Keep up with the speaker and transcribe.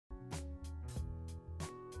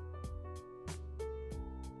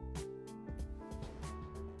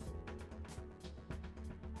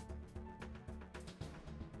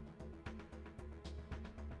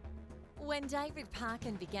When David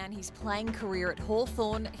Parkin began his playing career at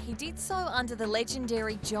Hawthorn, he did so under the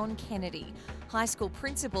legendary John Kennedy, high school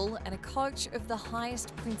principal and a coach of the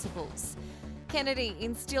highest principles. Kennedy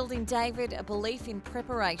instilled in David a belief in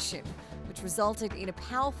preparation, which resulted in a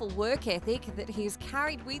powerful work ethic that he has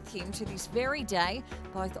carried with him to this very day,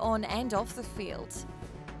 both on and off the field.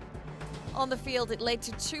 On the field, it led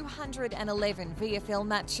to 211 VFL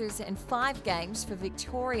matches and 5 games for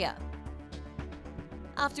Victoria.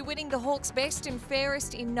 After winning the Hawks Best and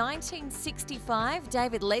Fairest in 1965,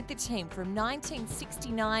 David led the team from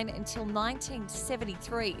 1969 until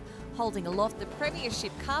 1973, holding aloft the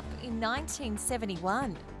Premiership Cup in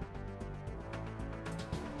 1971.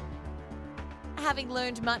 Having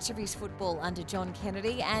learned much of his football under John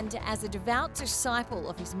Kennedy and as a devout disciple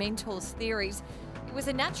of his mentor's theories, it was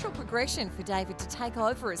a natural progression for David to take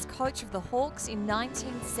over as coach of the Hawks in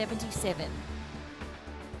 1977.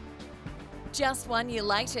 Just 1 year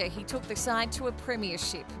later, he took the side to a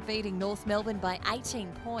premiership, beating North Melbourne by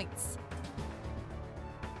 18 points.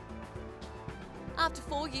 After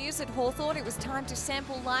 4 years at Hawthorn, it was time to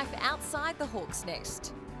sample life outside the Hawks'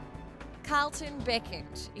 nest. Carlton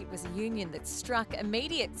beckoned. It was a union that struck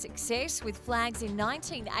immediate success with flags in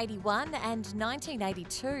 1981 and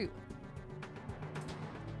 1982.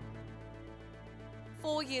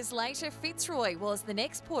 4 years later, Fitzroy was the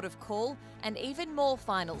next port of call and even more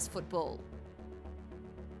finals football.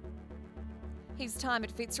 His time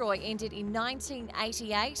at Fitzroy ended in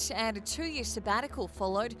 1988 and a 2-year sabbatical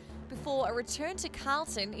followed before a return to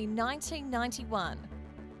Carlton in 1991.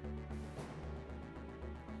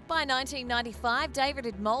 By 1995, David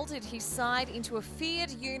had moulded his side into a feared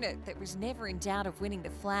unit that was never in doubt of winning the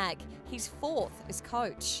flag, his 4th as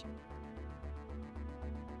coach.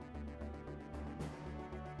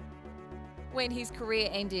 When his career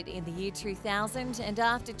ended in the year 2000 and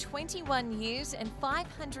after 21 years and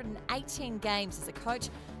 518 games as a coach,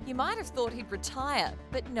 you might have thought he'd retire,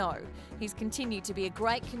 but no, he's continued to be a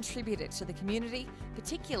great contributor to the community,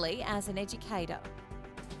 particularly as an educator.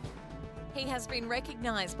 He has been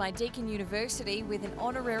recognised by Deakin University with an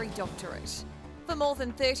honorary doctorate. For more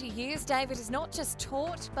than 30 years, David has not just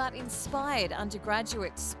taught but inspired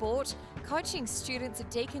undergraduate sport, coaching students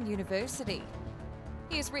at Deakin University.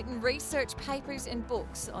 He has written research papers and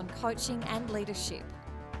books on coaching and leadership.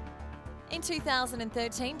 In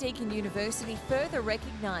 2013, Deakin University further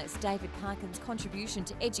recognised David Parkin's contribution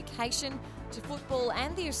to education, to football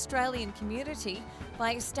and the Australian community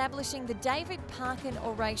by establishing the David Parkin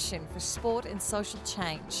Oration for Sport and Social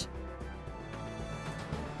Change.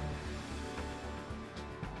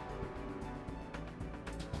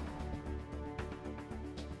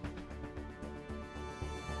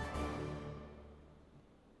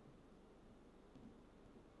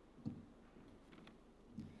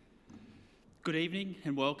 Good evening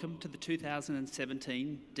and welcome to the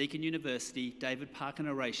 2017 Deakin University David Parkin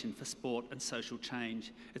Oration for Sport and Social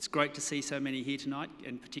Change. It's great to see so many here tonight,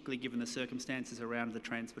 and particularly given the circumstances around the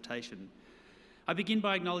transportation. I begin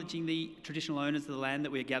by acknowledging the traditional owners of the land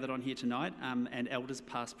that we are gathered on here tonight, and elders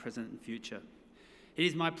past, present and future. It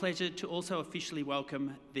is my pleasure to also officially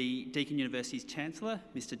welcome the Deakin University's Chancellor,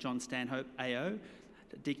 Mr John Stanhope AO,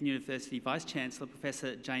 Deakin University Vice-Chancellor,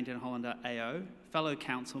 Professor Jane Den Hollander AO, fellow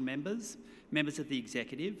council members, members of the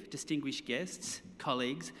executive, distinguished guests,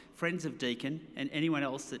 colleagues, friends of Deakin, and anyone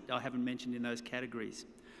else that I haven't mentioned in those categories.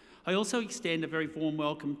 I also extend a very warm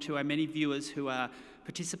welcome to our many viewers who are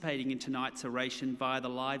participating in tonight's oration via the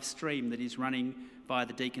live stream that is running via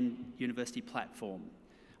the Deakin University platform.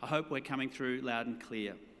 I hope we're coming through loud and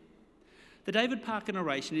clear. The David Parkin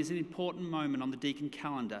Oration is an important moment on the Deakin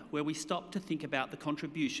calendar where we stop to think about the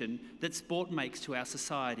contribution that sport makes to our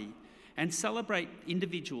society and celebrate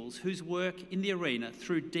individuals whose work in the arena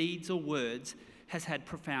through deeds or words has had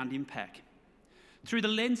profound impact. Through the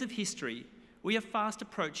lens of history, we are fast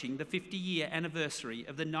approaching the 50-year anniversary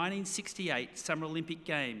of the 1968 Summer Olympic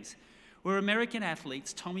Games, where American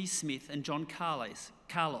athletes Tommy Smith and John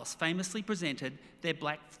Carlos famously presented their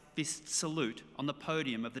black fist salute on the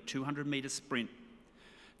podium of the 200-metre sprint.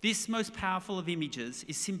 This most powerful of images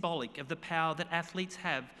is symbolic of the power that athletes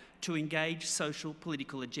have to engage social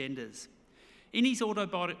political agendas. In his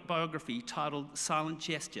autobiography titled Silent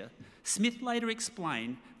Gesture, Smith later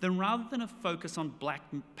explained that rather than a focus on black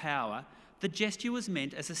power, the gesture was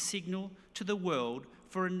meant as a signal to the world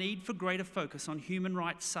for a need for greater focus on human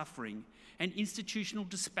rights suffering and institutional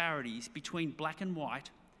disparities between black and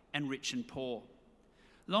white and rich and poor.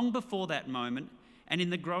 Long before that moment, and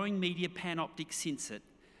in the growing media panoptic since it,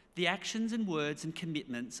 the actions and words and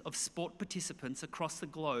commitments of sport participants across the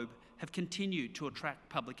globe have continued to attract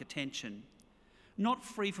public attention. Not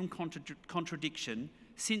free from contradiction,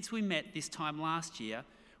 since we met this time last year,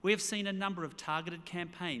 we have seen a number of targeted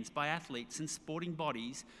campaigns by athletes and sporting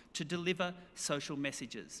bodies to deliver social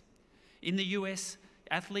messages. In the US,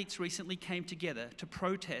 athletes recently came together to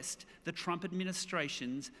protest the Trump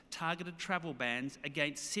administration's targeted travel bans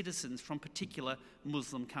against citizens from particular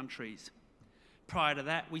Muslim countries. Prior to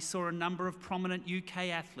that, we saw a number of prominent UK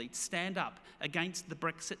athletes stand up against the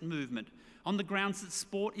Brexit movement on the grounds that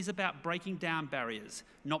sport is about breaking down barriers,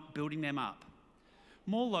 not building them up.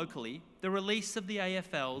 More locally, the release of the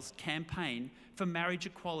AFL's campaign for marriage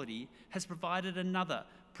equality has provided another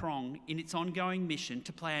prong in its ongoing mission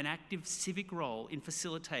to play an active civic role in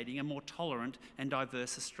facilitating a more tolerant and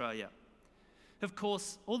diverse Australia. Of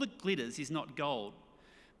course, all that glitters is not gold,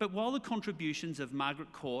 but while the contributions of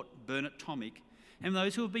Margaret Court, Bernard Tomic, and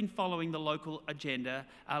those who have been following the local agenda,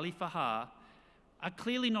 Ali Fahar, are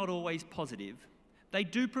clearly not always positive, they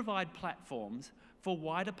do provide platforms for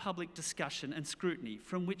wider public discussion and scrutiny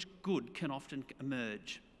from which good can often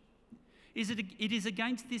emerge. It is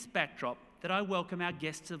against this backdrop that I welcome our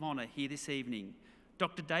guests of honour here this evening,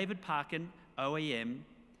 Dr David Parkin, OEM,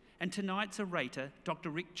 and tonight's orator,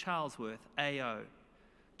 Dr Ric Charlesworth AO.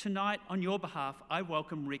 Tonight, on your behalf, I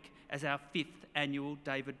welcome Ric as our 5th annual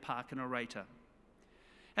David Parkin orator.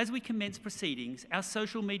 As we commence proceedings, our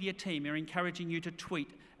social media team are encouraging you to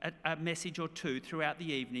tweet a message or two throughout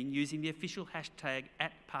the evening using the official hashtag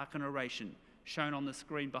 @ParkinOration, shown on the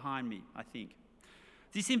screen behind me, I think.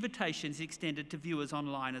 This invitation is extended to viewers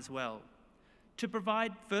online as well. To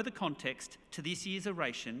provide further context to this year's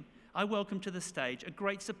oration, I welcome to the stage a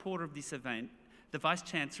great supporter of this event, the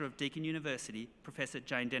Vice-Chancellor of Deakin University, Professor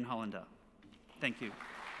Jane Den Hollander. Thank you.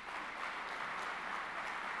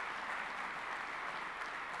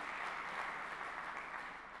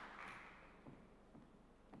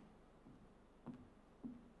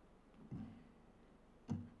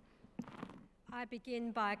 I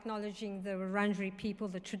begin by acknowledging the Wurundjeri people,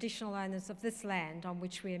 the traditional owners of this land on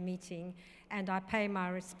which we are meeting, and I pay my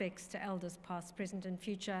respects to elders past, present and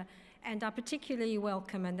future, and I particularly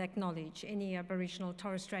welcome and acknowledge any Aboriginal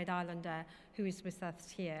Torres Strait Islander who is with us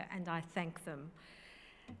here, and I thank them.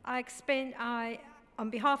 On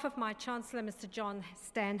behalf of my Chancellor, Mr John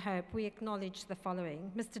Stanhope, we acknowledge the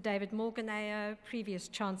following: Mr David Morgan AO, previous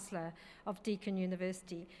Chancellor of Deakin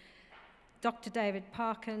University, Dr David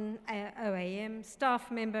Parkin, OAM, staff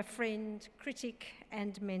member, friend, critic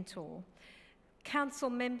and mentor, council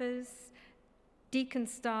members, Deakin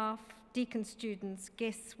staff, Deakin students,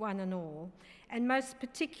 guests one and all, and most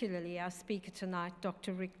particularly our speaker tonight,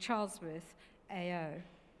 Dr Ric Charlesworth AO.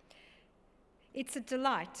 It's a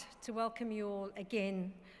delight to welcome you all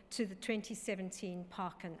again to the 2017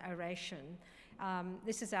 Parkin Oration.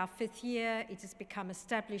 This is our 5th year. It has become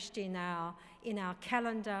established in our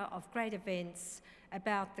calendar of great events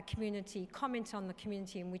about the community, comment on the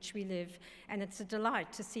community in which we live, and it's a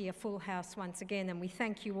delight to see a full house once again, and we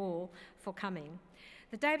thank you all for coming.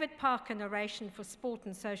 The David Parkin Oration for Sport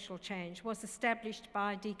and Social Change was established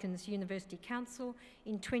by Deakin's University Council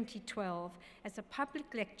in 2012 as a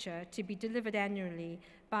public lecture to be delivered annually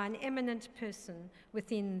by an eminent person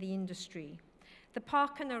within the industry. The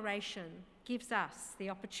Parkin Oration gives us the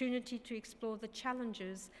opportunity to explore the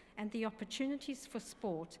challenges and the opportunities for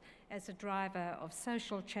sport as a driver of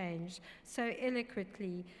social change, so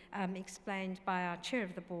eloquently explained by our Chair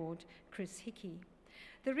of the Board, Chris Hickey.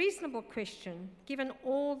 The reasonable question, given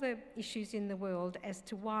all the issues in the world as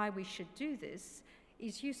to why we should do this,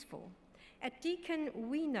 is useful. At Deakin,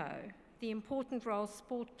 we know the important role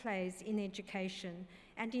sport plays in education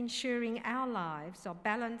and ensuring our lives are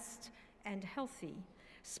balanced and healthy.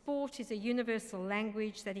 Sport is a universal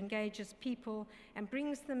language that engages people and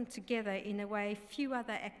brings them together in a way few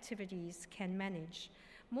other activities can manage.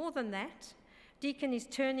 More than that, Deakin is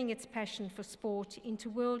turning its passion for sport into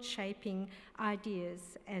world-shaping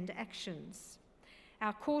ideas and actions.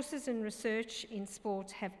 Our courses and research in sport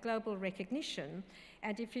have global recognition,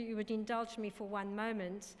 and if you would indulge me for one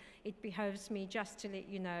moment, it behoves me just to let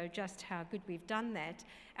you know just how good we've done that.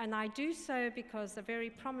 And I do so because a very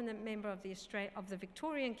prominent member of the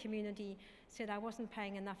Victorian community said I wasn't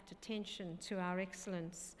paying enough attention to our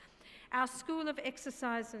excellence. Our School of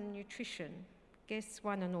Exercise and Nutrition, guests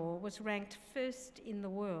one and all, was ranked 1st in the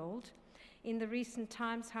world in the recent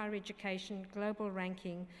Times Higher Education Global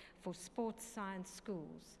Ranking for Sports Science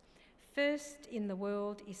Schools. 1st in the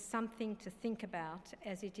world is something to think about,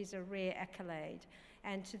 as it is a rare accolade.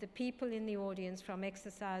 And to the people in the audience from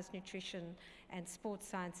Exercise, Nutrition and Sports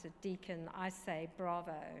Science at Deakin, I say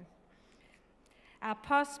bravo. Our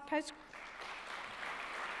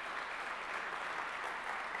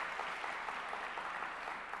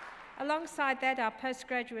Alongside that, our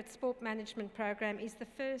postgraduate sport management program is the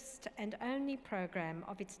first and only program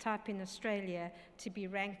of its type in Australia to be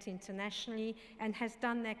ranked internationally, and has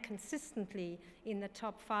done that consistently in the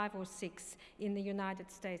top 5 or 6 in the United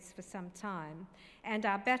States for some time. And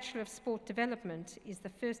our Bachelor of Sport Development is the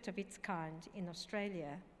first of its kind in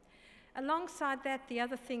Australia. Alongside that, the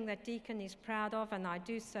other thing that Deakin is proud of, and I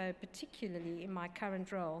do so particularly in my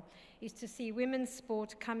current role, is to see women's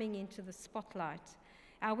sport coming into the spotlight.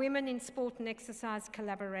 Our Women in Sport and Exercise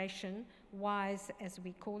collaboration, WISE as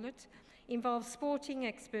we call it, involves sporting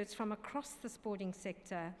experts from across the sporting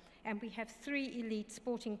sector, and we have 3 elite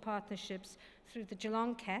sporting partnerships through the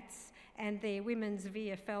Geelong Cats and their women's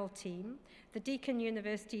VFL team, the Deakin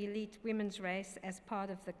University Elite Women's Race as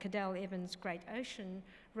part of the Cadell Evans Great Ocean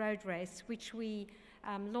Road Race, which we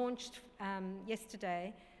launched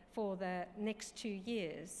yesterday for the next 2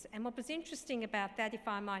 years. And what was interesting about that, if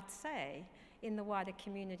I might say, in the wider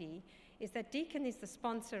community, is that Deakin is the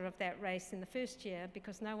sponsor of that race in the first year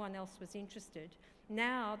because no one else was interested.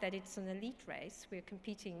 Now that it's an elite race, we're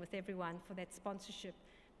competing with everyone for that sponsorship.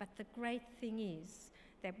 But the great thing is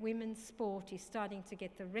that women's sport is starting to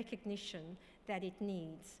get the recognition that it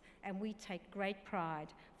needs, and we take great pride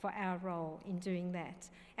for our role in doing that.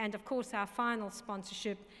 And of course, our final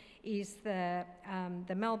sponsorship is the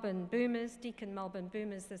Melbourne Boomers, Deakin Melbourne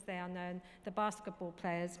Boomers as they are known, the basketball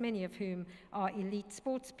players, many of whom are elite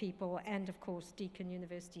sports people, and of course Deakin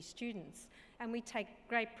University students. And we take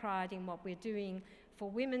great pride in what we're doing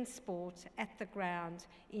for women's sport at the ground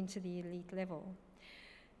into the elite level.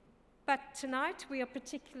 But tonight we are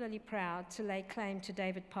particularly proud to lay claim to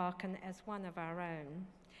David Parkin as one of our own.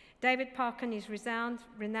 David Parkin is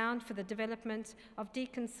renowned for the development of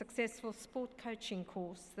Deakin's successful sport coaching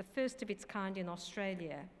course, the first of its kind in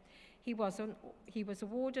Australia. He was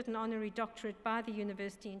awarded an honorary doctorate by the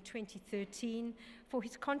university in 2013 for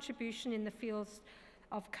his contribution in the fields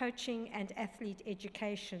of coaching and athlete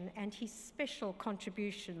education, and his special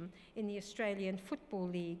contribution in the Australian Football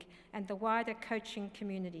League and the wider coaching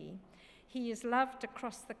community. He is loved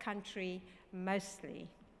across the country mostly.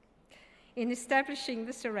 In establishing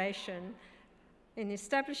this oration,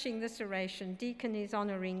 Deakin is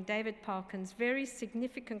honouring David Parkin's very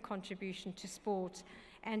significant contribution to sport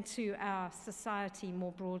and to our society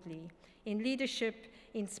more broadly, in leadership,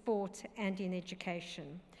 in sport and in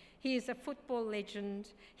education. He is a football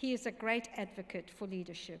legend. He is a great advocate for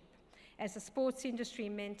leadership. As a sports industry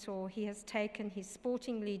mentor, he has taken his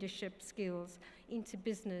sporting leadership skills into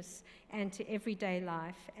business and to everyday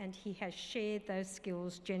life, and he has shared those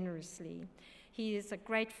skills generously. He is a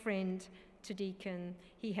great friend to Deakin.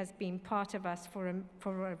 He has been part of us for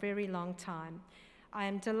a very long time. I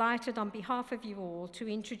am delighted on behalf of you all to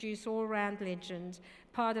introduce all-round legend,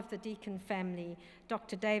 part of the Deakin family,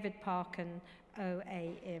 Dr. David Parkin,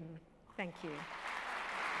 OAM. Thank you.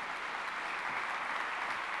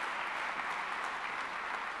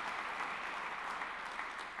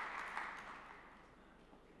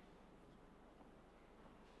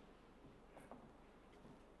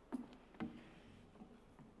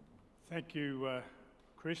 Thank you,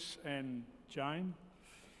 Chris and Jane,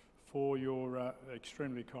 for your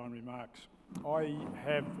extremely kind remarks. I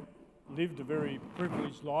have lived a very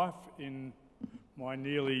privileged life in my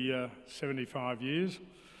nearly 75 years.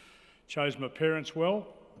 Chose my parents well,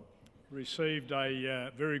 received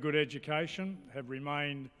a very good education, have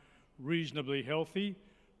remained reasonably healthy,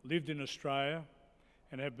 lived in Australia,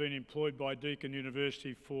 and have been employed by Deakin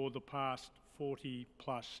University for the past 40+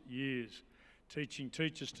 years, teaching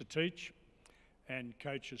teachers to teach and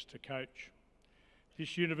coaches to coach.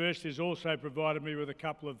 This university has also provided me with a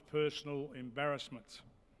couple of personal embarrassments.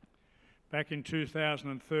 Back in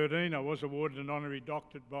 2013, I was awarded an honorary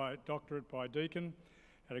doctorate by Deakin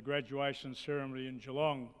at a graduation ceremony in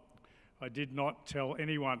Geelong. I did not tell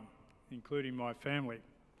anyone, including my family.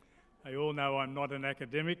 They all know I'm not an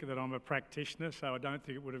academic, that I'm a practitioner, so I don't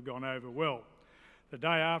think it would have gone over well. The day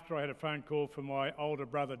after, I had a phone call from my older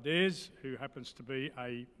brother Des, who happens to be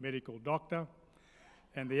a medical doctor,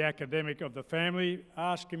 and the academic of the family,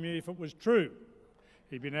 asking me if it was true.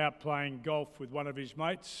 He'd been out playing golf with one of his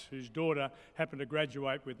mates, whose daughter happened to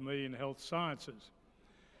graduate with me in health sciences.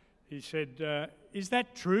 He said, is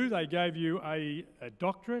that true? They gave you a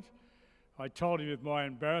doctorate? I told him of my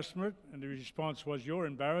embarrassment, and the response was, you're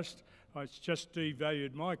embarrassed. I just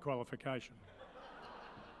devalued my qualification.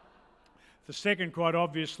 The second, quite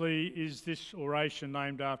obviously, is this oration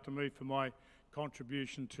named after me for my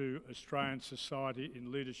contribution to Australian society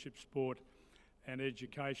in leadership, sport and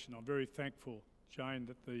education. I'm very thankful, Jane,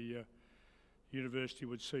 that the university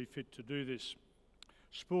would see fit to do this.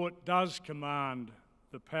 Sport does command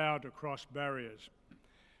the power to cross barriers,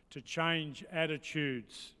 to change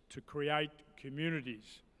attitudes, to create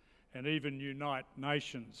communities, and even unite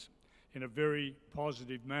nations in a very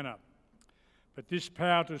positive manner. But this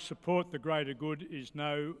power to support the greater good is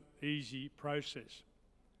no easy process.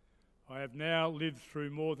 I have now lived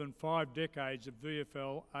through more than 5 decades of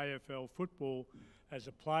VFL, AFL football as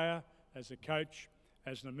a player, as a coach,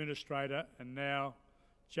 as an administrator, and now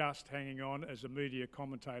just hanging on as a media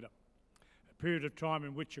commentator. A period of time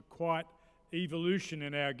in which a quiet evolution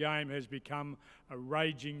in our game has become a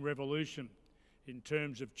raging revolution in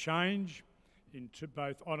terms of change,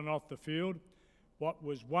 both on and off the field. What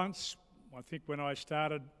was once, I think when I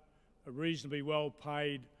started, a reasonably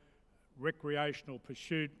well-paid recreational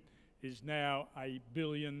pursuit is now a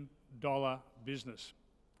billion-dollar business.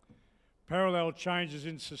 Parallel changes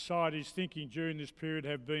in society's thinking during this period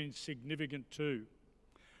have been significant too.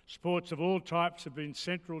 Sports of all types have been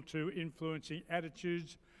central to influencing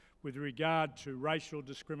attitudes with regard to racial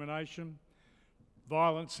discrimination,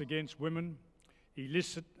 violence against women,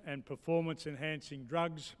 illicit and performance-enhancing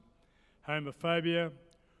drugs, homophobia,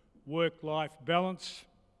 work-life balance,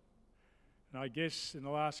 and I guess in the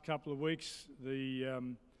last couple of weeks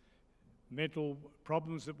the mental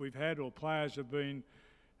problems that we've had, or players have been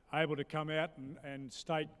able to come out and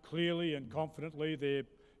state clearly and confidently their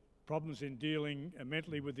problems in dealing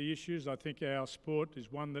mentally with the issues. I think our sport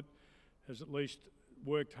is one that has at least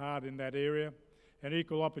worked hard in that area. And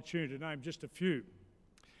equal opportunity, to name just a few.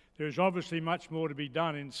 There is obviously much more to be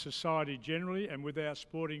done in society generally and with our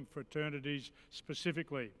sporting fraternities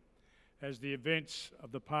specifically, as the events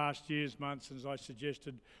of the past years, months, and as I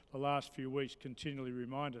suggested, the last few weeks continually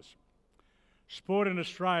remind us. Sport in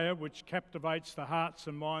Australia, which captivates the hearts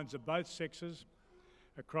and minds of both sexes,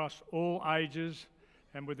 across all ages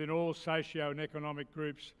and within all socio and economic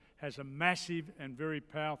groups, has a massive and very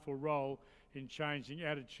powerful role in changing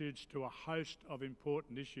attitudes to a host of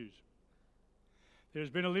important issues. There has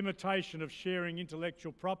been a limitation of sharing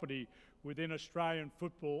intellectual property within Australian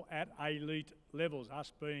football at elite levels,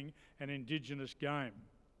 us being an Indigenous game.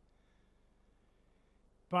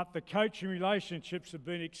 But the coaching relationships have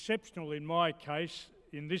been exceptional in my case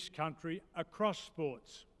in this country across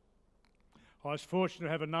sports. I was fortunate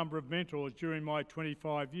to have a number of mentors during my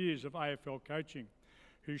 25 years of AFL coaching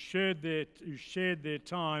who shared their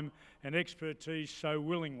time and expertise so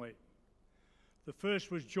willingly. The first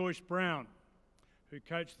was Joyce Brown, who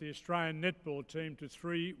coached the Australian netball team to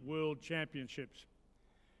 3 world championships.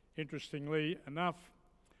 Interestingly enough,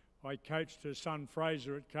 I coached her son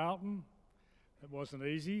Fraser at Carlton. It wasn't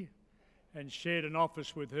easy, and shared an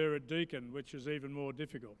office with her at Deakin, which is even more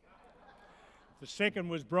difficult. The second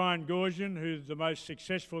was Brian Goorjian, who's the most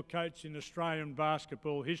successful coach in Australian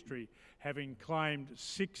basketball history, having claimed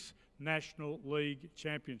 6 National League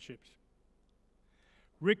championships.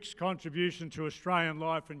 Ric's contribution to Australian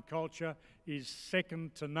life and culture is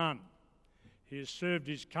second to none. He has served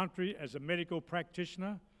his country as a medical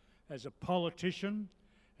practitioner, as a politician,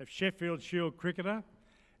 a Sheffield Shield cricketer,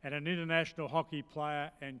 and an international hockey player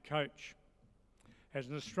and coach. As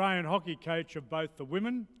an Australian hockey coach of both the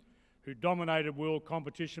women, who dominated world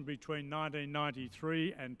competition between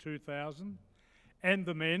 1993 and 2000, and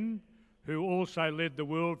the men, who also led the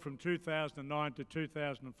world from 2009 to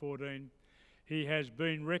 2014, he has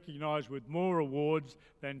been recognised with more awards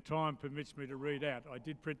than time permits me to read out. I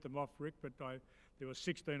did print them off, Rick, but there were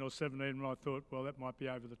 16 or 17 and I thought, well, that might be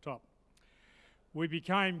over the top. We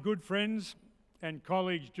became good friends and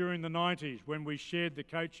colleagues during the 90s when we shared the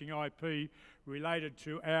coaching IP related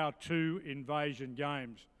to our 2 invasion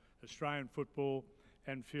games, Australian football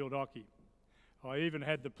and field hockey. I even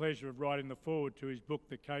had the pleasure of writing the foreword to his book,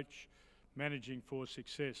 The Coach Managing for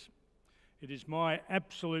Success. It is my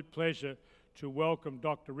absolute pleasure to welcome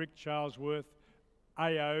Dr Ric Charlesworth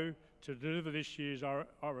AO to deliver this year's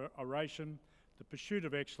oration, The Pursuit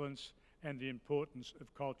of Excellence and the Importance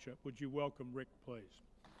of Culture. Would you welcome Ric, please?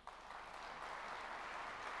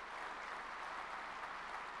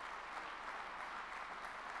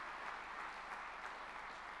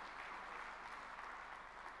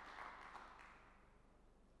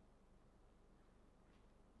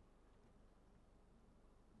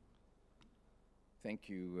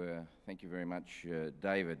 Thank you very much,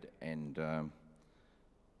 David. And I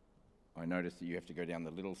noticed that you have to go down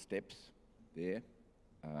the little steps there,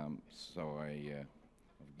 so I've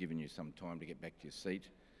given you some time to get back to your seat.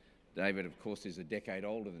 David, of course, is a decade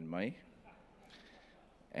older than me,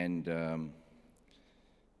 and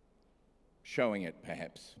showing it,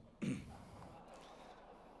 perhaps.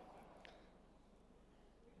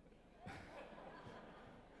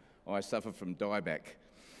 I suffer from dieback.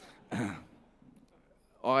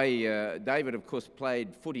 David, of course,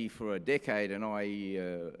 played footy for a decade, and I,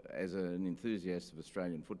 as an enthusiast of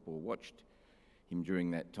Australian football, watched him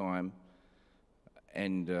during that time.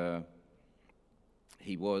 And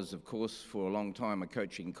he was, of course, for a long time a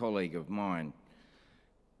coaching colleague of mine.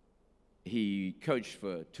 He coached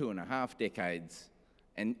for 2.5 decades,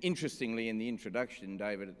 and interestingly, in the introduction,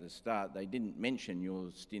 David, at the start, they didn't mention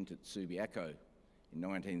your stint at Subiaco in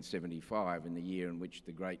 1975, in the year in which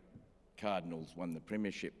the great Cardinals won the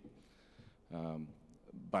premiership.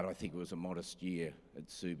 But I think it was a modest year at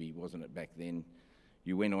Subi, wasn't it, back then?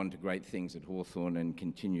 You went on to great things at Hawthorn and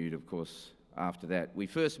continued, of course, after that. We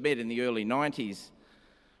first met in the early 90s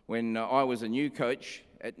when I was a new coach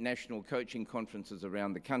at national coaching conferences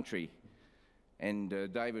around the country. And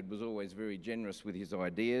David was always very generous with his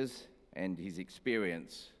ideas and his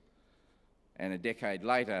experience. And a decade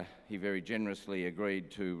later, he very generously agreed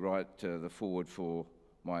to write the foreword for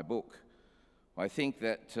my book. I think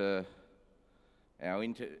that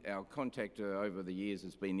our contact over the years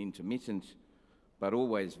has been intermittent, but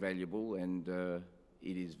always valuable, and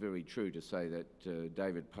it is very true to say that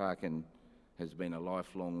David Parkin has been a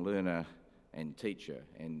lifelong learner and teacher,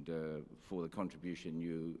 and for the contribution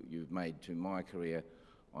you've made to my career,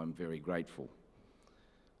 I'm very grateful.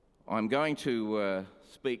 I'm going to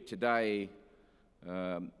speak today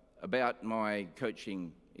about my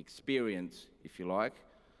coaching experience, if you like,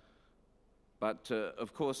 but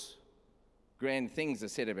of course grand things are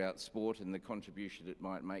said about sport and the contribution it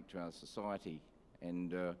might make to our society,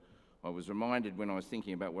 and I was reminded when I was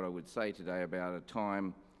thinking about what I would say today about a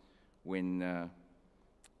time when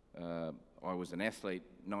I was an athlete,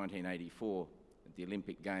 1984, at the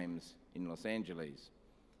Olympic Games in Los Angeles.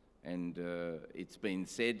 And it's been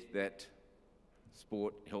said that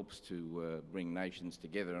sport helps to bring nations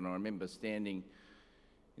together. And I remember standing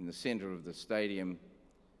in the centre of the stadium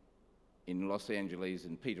in Los Angeles,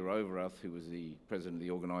 and Peter Overath, who was the president of the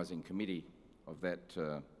organising committee of that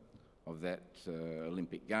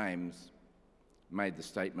Olympic Games, made the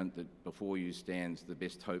statement that before you stands the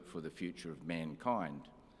best hope for the future of mankind.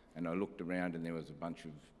 And I looked around and there was a bunch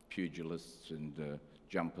of pugilists and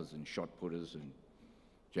jumpers and shot putters and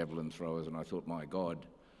javelin throwers, and I thought, my God,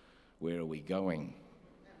 where are we going?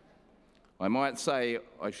 I might say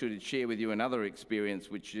I should share with you another experience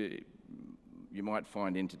which you might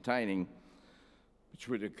find entertaining, which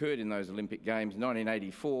would have occurred in those Olympic Games,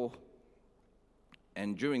 1984.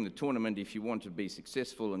 And during the tournament, if you want to be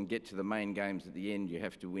successful and get to the main games at the end, you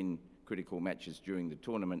have to win critical matches during the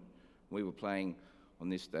tournament. We were playing on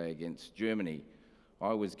this day against Germany.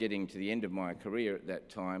 I was getting to the end of my career at that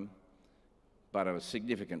time, but I was a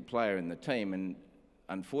significant player in the team, and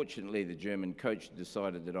unfortunately the German coach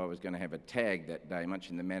decided that I was going to have a tag that day, much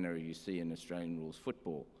in the manner you see in Australian rules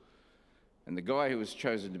football. And the guy who was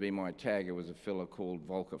chosen to be my tagger was a fellow called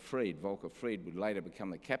Volker Fried. Volker Fried would later become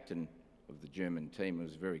the captain of the German team. He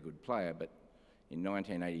was a very good player, but in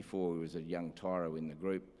 1984 he was a young tyro in the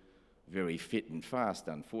group, very fit and fast,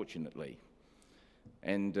 unfortunately.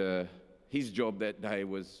 And his job that day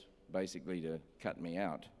was basically to cut me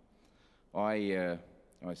out. I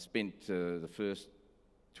spent the first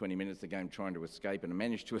 20 minutes of the game trying to escape, and I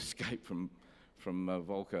managed to escape from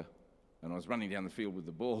Volker. And I was running down the field with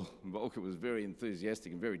the ball, and Volker was very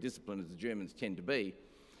enthusiastic and very disciplined, as the Germans tend to be.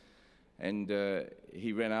 And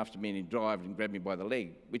he ran after me and he dived and grabbed me by the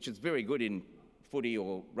leg, which is very good in footy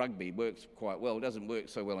or rugby, works quite well. It doesn't work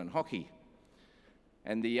so well in hockey.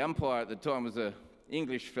 And the umpire at the time was an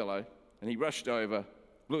English fellow, and he rushed over,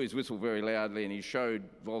 blew his whistle very loudly, and he showed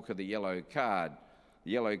Volker the yellow card.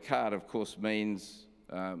 The yellow card, of course, means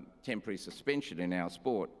temporary suspension in our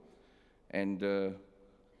sport. And there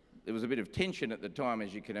was a bit of tension at the time,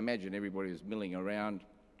 as you can imagine. Everybody was milling around.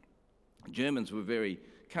 Germans were very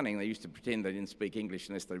cunning. They used to pretend they didn't speak English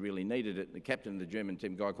unless they really needed it. The captain of the German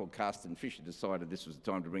team, a guy called Carsten Fischer, decided this was the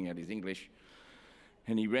time to bring out his English.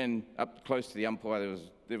 And he ran up close to the umpire.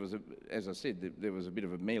 As I said, there was a bit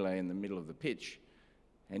of a melee in the middle of the pitch.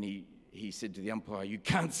 And he said to the umpire, "You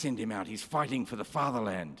can't send him out. He's fighting for the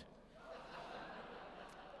fatherland."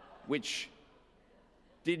 Which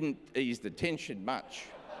didn't ease the tension much.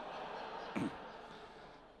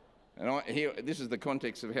 And this is the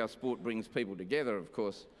context of how sport brings people together, of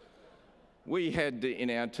course. We had in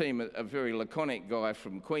our team a very laconic guy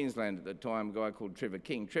from Queensland at the time, a guy called Trevor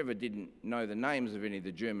King. Trevor didn't know the names of any of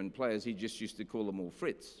the German players. He just used to call them all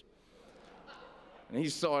Fritz. And he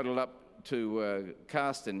sidled up to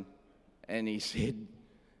Carsten and he said,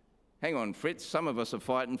 "Hang on, Fritz, some of us are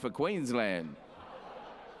fighting for Queensland."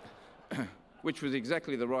 which was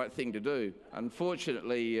exactly the right thing to do.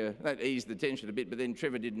 Unfortunately, that eased the tension a bit, but then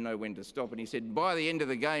Trevor didn't know when to stop, and he said, by the end of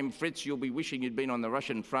the game, Fritz, you'll be wishing you'd been on the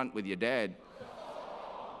Russian front with your dad.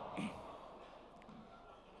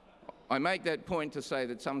 I make that point to say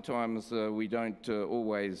that sometimes we don't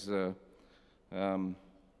always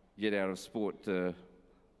get out of sport the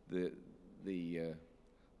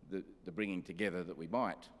bringing together that we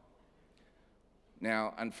might.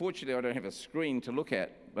 Now, unfortunately, I don't have a screen to look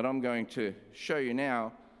at, but I'm going to show you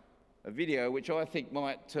now a video which I think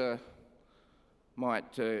might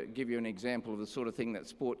give you an example of the sort of thing that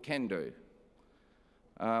sport can do.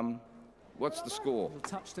 What's the score?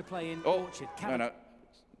 Touch to play in Orchard. No,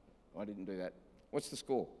 I didn't do that. What's the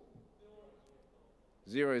score?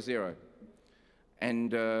 0-0.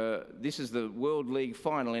 And this is the World League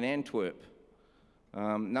final in Antwerp.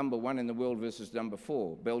 Number 1 in the world versus number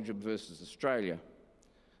 4, Belgium versus Australia.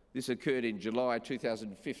 This occurred in July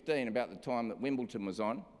 2015, about the time that Wimbledon was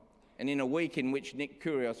on, and in a week in which Nick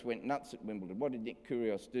Kyrgios went nuts at Wimbledon. What did Nick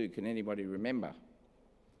Kyrgios do? Can anybody remember?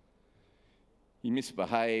 He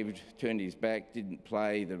misbehaved, turned his back, didn't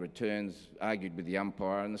play the returns, argued with the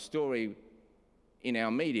umpire, and the story in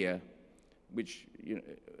our media, which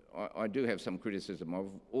I do have some criticism of,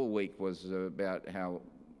 all week was about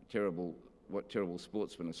what terrible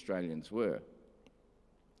sportsmen Australians were.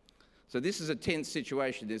 So this is a tense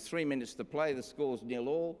situation. There's 3 minutes to play, the score's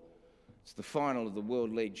 0-0. It's the final of the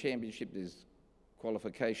World League Championship. There's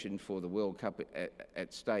qualification for the World Cup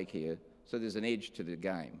at stake here, so there's an edge to the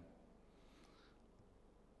game.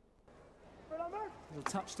 Little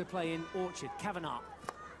touch to play in Orchard. Kavanagh.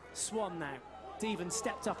 Swan now. Devon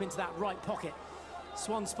stepped up into that right pocket.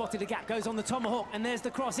 Swan spotted a gap, goes on the tomahawk, and there's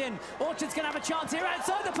the cross in. Orchard's going to have a chance here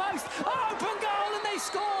outside the post. Oh, open goal, and they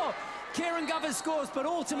score! Kieran Govers scores, but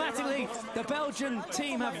automatically the Belgian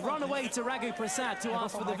team have run away to Raghu Prasad to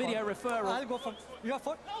ask for the video referral. I'll go for your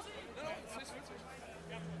foot.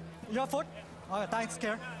 Your foot. Oh, thanks,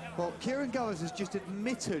 Kieran. Well, Kieran Govers has just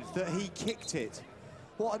admitted that he kicked it.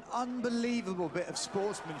 What an unbelievable bit of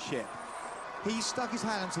sportsmanship. He stuck his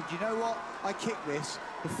hand and said, you know what, I kicked this.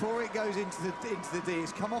 Before it goes into the D,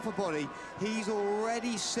 it's come off a body. He's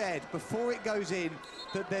already said, before it goes in,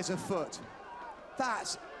 that there's a foot.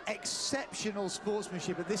 That's exceptional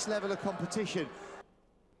sportsmanship at this level of competition.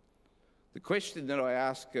 The question that I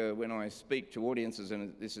ask when I speak to audiences,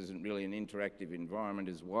 and this isn't really an interactive environment,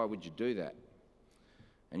 is why would you do that?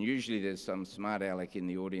 And usually there's some smart aleck in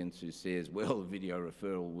the audience who says, well, video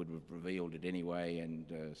referral would have revealed it anyway, and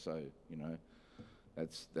so, you know,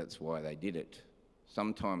 that's why they did it.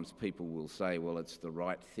 Sometimes people will say, well, it's the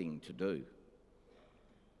right thing to do.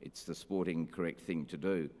 It's the sporting correct thing to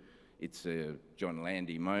do. It's a John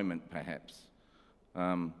Landy moment, perhaps.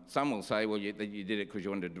 Some will say, well, you did it because you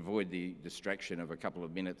wanted to avoid the distraction of a couple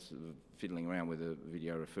of minutes of fiddling around with a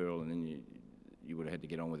video referral, and then you would have had to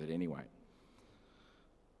get on with it anyway.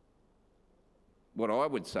 What I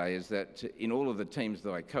would say is that in all of the teams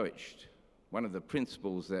that I coached, one of the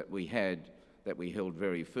principles that we had, that we held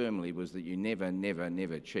very firmly, was that you never, never,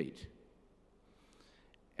 never cheat.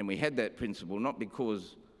 And we had that principle not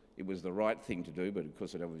because it was the right thing to do, but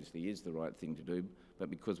because it obviously is the right thing to do, but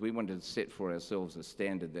because we wanted to set for ourselves a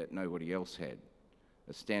standard that nobody else had,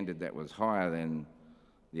 a standard that was higher than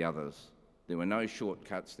the others. There were no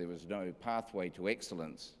shortcuts, there was no pathway to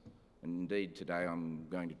excellence. And indeed, today I'm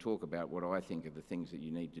going to talk about what I think are the things that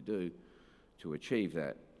you need to do to achieve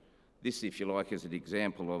that. This, if you like, is an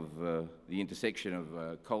example of the intersection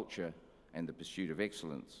of culture and the pursuit of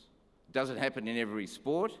excellence. It doesn't happen in every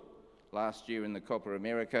sport. Last year in the Copa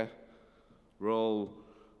America, Raul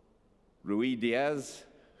Ruiz,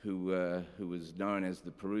 who was known as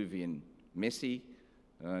the Peruvian Messi,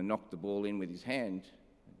 knocked the ball in with his hand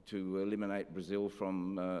to eliminate Brazil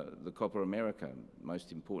from the Copa America,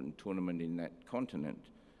 most important tournament in that continent.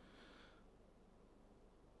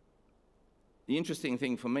 The interesting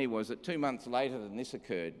thing for me was that 2 months later than this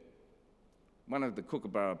occurred, one of the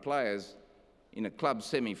Kookaburra players in a club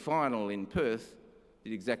semi-final in Perth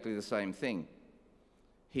did exactly the same thing.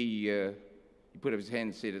 He put up his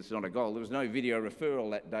hand and said it's not a goal. There was no video referral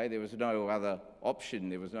that day. There was no other option.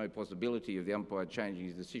 There was no possibility of the umpire changing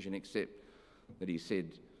his decision, except that he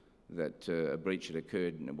said that a breach had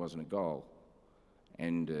occurred and it wasn't a goal.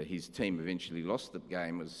 And his team eventually lost the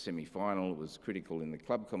game. It was a semi-final. It was critical in the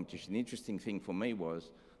club competition. The interesting thing for me was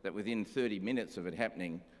that within 30 minutes of it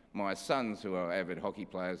happening, my sons, who are avid hockey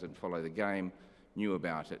players and follow the game, knew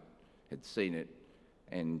about it, had seen it,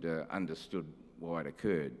 and understood why it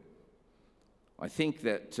occurred. I think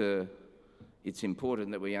that it's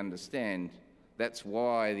important that we understand that's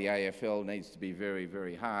why the AFL needs to be very,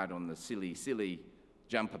 very hard on the silly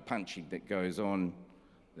jumper punching that goes on,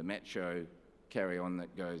 the macho carry-on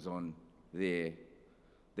that goes on there,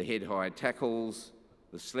 the head-high tackles,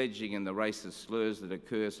 the sledging and the racist slurs that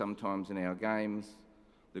occur sometimes in our games,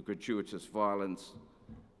 the gratuitous violence,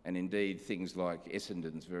 and indeed things like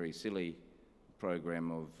Essendon's very silly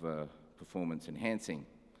program of performance enhancing.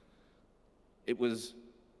 It was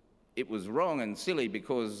wrong and silly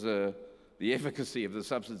because the efficacy of the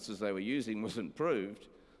substances they were using wasn't proved.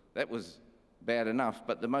 That was bad enough,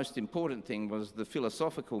 but the most important thing was the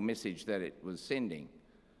philosophical message that it was sending.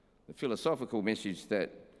 The philosophical message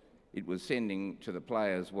that it was sending to the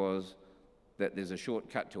players was that there's a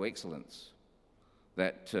shortcut to excellence,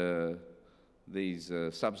 that these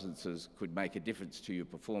substances could make a difference to your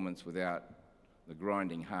performance without the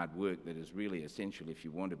grinding hard work that is really essential if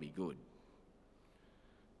you want to be good.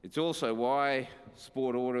 It's also why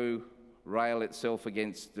sport ought to rail itself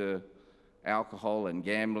against alcohol and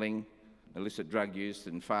gambling, illicit drug use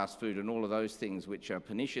and fast food and all of those things which are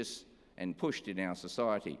pernicious and pushed in our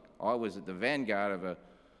society. I was at the vanguard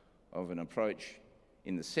of an approach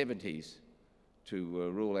in the 70s to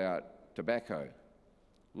rule out tobacco.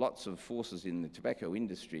 Lots of forces in the tobacco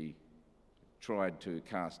industry tried to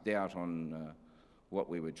cast doubt on what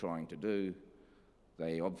we were trying to do.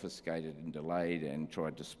 They obfuscated and delayed and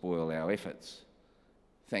tried to spoil our efforts.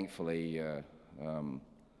 Thankfully,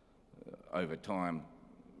 over time,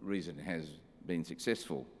 reason has been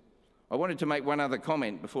successful. I wanted to make one other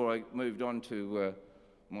comment before I moved on to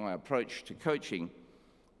my approach to coaching.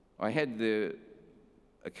 I had the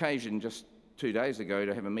occasion just 2 days ago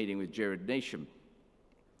to have a meeting with Gerard Neesham.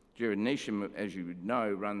 Gerard Neesham, as you would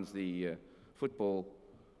know, runs the football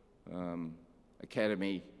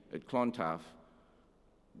academy at Clontarf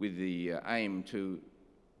with the aim to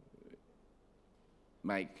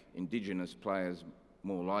make Indigenous players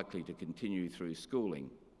more likely to continue through schooling.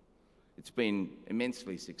 It's been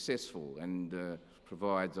immensely successful and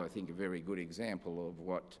provides, I think, a very good example of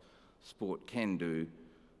what sport can do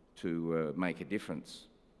to make a difference.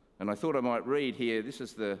 And I thought I might read here, this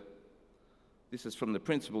is from the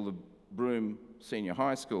principal of Broome Senior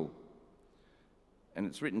High School, and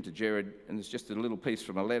it's written to Gerard, and it's just a little piece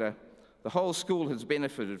from a letter. The whole school has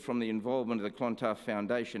benefited from the involvement of the Clontarf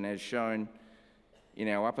Foundation, as shown in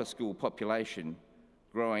our upper school population,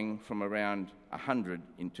 growing from around 100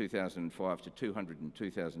 in 2005 to 200 in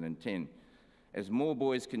 2010. As more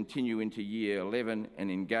boys continue into year 11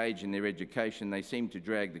 and engage in their education, they seem to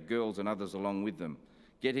drag the girls and others along with them.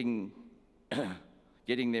 Getting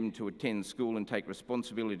them to attend school and take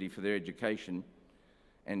responsibility for their education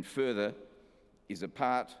and further is a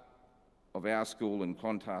part of our school and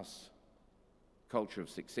Clontarf's culture of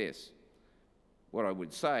success. What I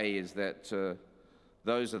would say is that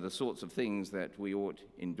those are the sorts of things that we ought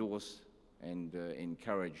endorse and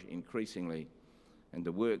encourage increasingly. And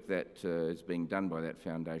the work that is being done by that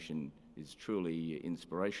foundation is truly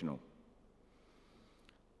inspirational.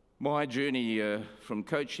 My journey from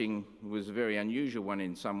coaching was a very unusual one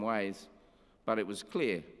in some ways, but it was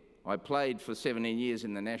clear. I played for 17 years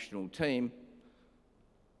in the national team.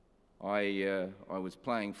 I was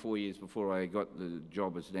playing 4 years before I got the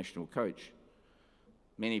job as national coach.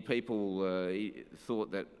 Many people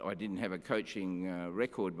thought that I didn't have a coaching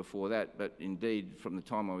record before that, but indeed from the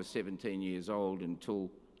time I was 17 years old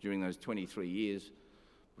until during those 23 years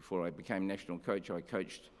before I became national coach, I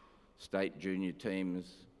coached state junior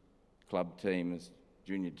teams, club teams,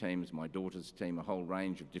 junior teams, my daughter's team, a whole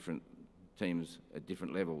range of different teams at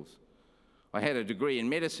different levels. I had a degree in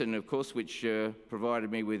medicine, of course, which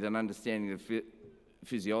provided me with an understanding of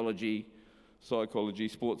physiology, psychology,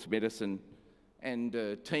 sports medicine, and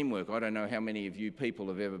teamwork. I don't know how many of you people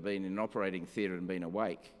have ever been in an operating theatre and been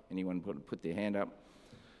awake. Anyone put their hand up?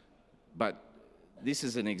 But this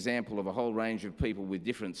is an example of a whole range of people with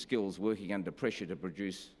different skills working under pressure to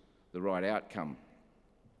produce the right outcome.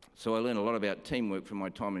 So I learned a lot about teamwork from my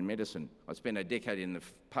time in medicine. I spent a decade in the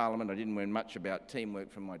Parliament. I didn't learn much about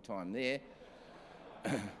teamwork from my time there.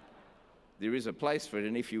 There is a place for it,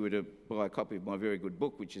 and if you were to buy a copy of my very good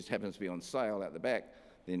book, which just happens to be on sale out the back,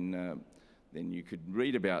 then you could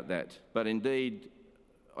read about that. But indeed,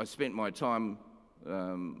 I spent my time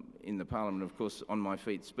in the Parliament, of course, on my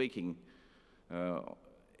feet speaking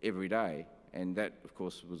every day, and that, of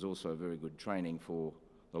course, was also very good training for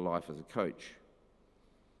the life as a coach.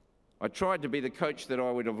 I tried to be the coach that I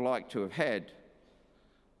would have liked to have had.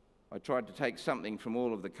 I tried to take something from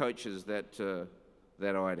all of the coaches that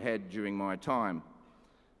I had had during my time,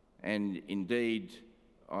 and indeed,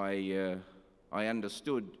 I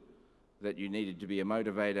understood that you needed to be a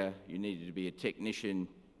motivator, you needed to be a technician,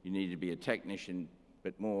 you needed to be a technician,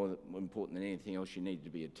 but more important than anything else, you needed to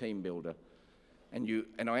be a team builder.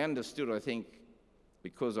 And I understood, I think,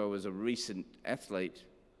 because I was a recent athlete,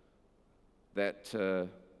 that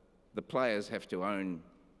the players have to own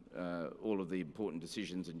all of the important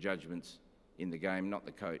decisions and judgments in the game, not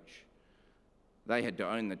the coach. They had to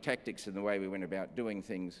own the tactics and the way we went about doing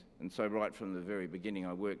things, and so right from the very beginning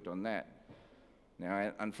I worked on that.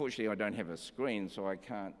 Now, unfortunately, I don't have a screen, so I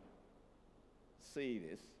can't see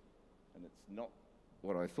this, and it's not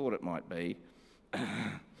what I thought it might be. It's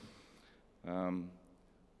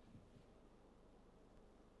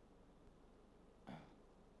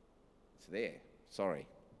there, sorry.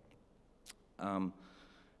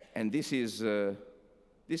 And this is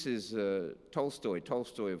Tolstoy.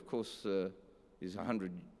 Tolstoy, of course, is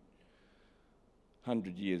 100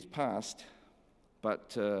 years past, but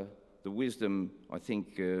the wisdom, I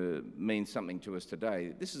think, means something to us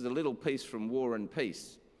today. This is a little piece from War and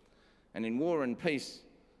Peace. And in War and Peace,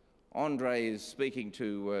 Andre is speaking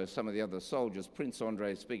to some of the other soldiers. Prince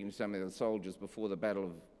Andre is speaking to some of the other soldiers before the Battle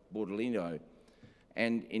of Borodino.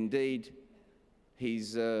 And indeed,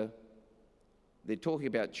 they're talking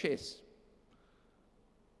about chess.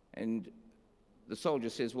 And the soldier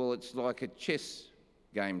says, well, it's like a chess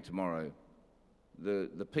game tomorrow.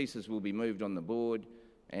 The pieces will be moved on the board,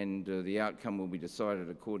 and the outcome will be decided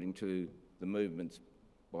according to the movements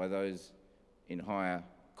by those in higher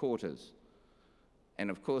quarters. And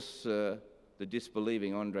of course, the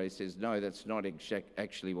disbelieving Andre says, no, that's not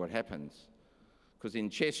actually what happens. Because in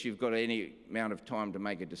chess, you've got any amount of time to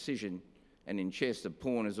make a decision, and in chess, a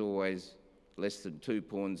pawn is always less than 2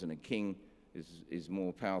 pawns, and a king is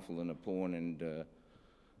more powerful than a pawn, and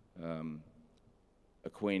a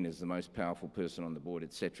queen is the most powerful person on the board,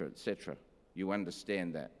 etc., etc. You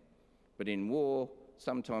understand that. But in war,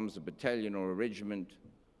 sometimes a battalion or a regiment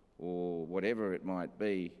or whatever it might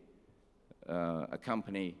be, a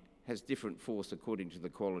company has different force according to the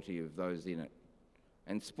quality of those in it.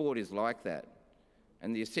 And sport is like that.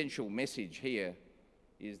 And the essential message here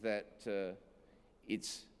is that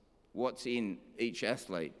it's what's in each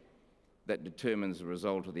athlete that determines the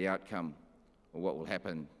result of the outcome or what will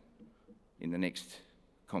happen in the next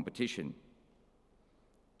competition.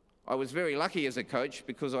 I was very lucky as a coach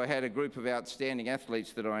because I had a group of outstanding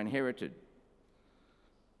athletes that I inherited.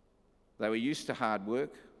 They were used to hard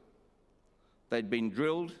work. They'd been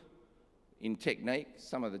drilled in technique.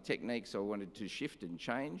 Some of the techniques I wanted to shift and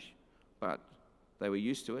change, but they were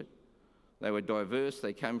used to it. They were diverse.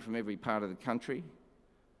 They came from every part of the country,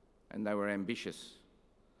 and they were ambitious.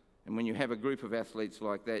 And when you have a group of athletes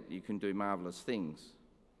like that, you can do marvellous things.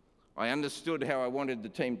 I understood how I wanted the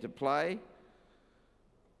team to play.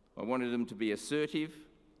 I wanted them to be assertive.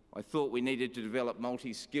 I thought we needed to develop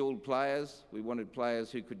multi-skilled players. We wanted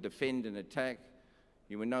players who could defend and attack.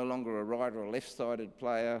 You were no longer a right or a left-sided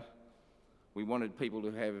player. We wanted people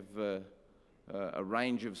to have a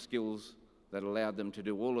range of skills that allowed them to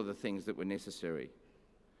do all of the things that were necessary.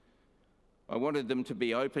 I wanted them to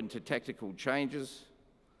be open to tactical changes,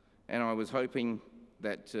 and I was hoping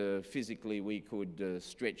that physically we could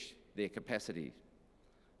stretch their capacity.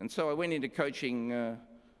 And so I went into coaching,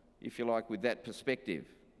 if you like, with that perspective.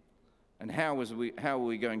 And how were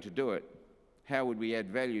we going to do it? How would we add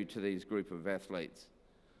value to these group of athletes?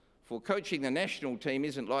 For coaching the national team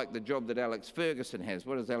isn't like the job that Alex Ferguson has.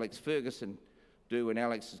 What does Alex Ferguson do when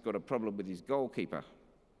Alex has got a problem with his goalkeeper?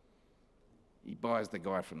 He buys the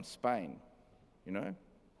guy from Spain, you know?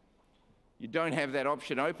 You don't have that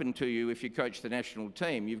option open to you if you coach the national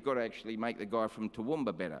team. You've got to actually make the guy from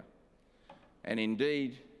Toowoomba better. And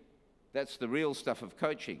indeed, that's the real stuff of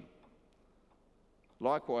coaching.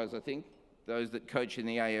 Likewise, I think, those that coach in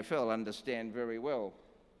the AFL understand very well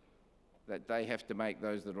that they have to make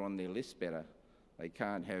those that are on their list better. They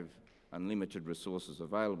can't have unlimited resources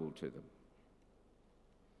available to them.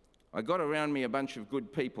 I got around me a bunch of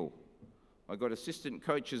good people. I got assistant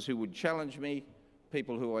coaches who would challenge me,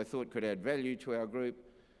 people who I thought could add value to our group,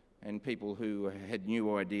 and people who had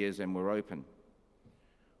new ideas and were open.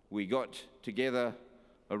 We got together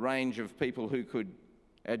a range of people who could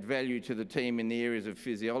add value to the team in the areas of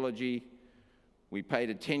physiology. We paid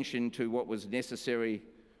attention to what was necessary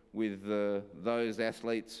with those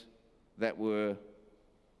athletes that were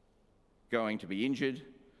going to be injured,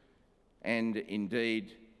 and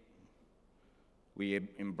indeed we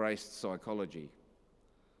embraced psychology.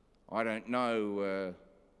 I don't know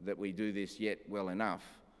that we do this yet well enough,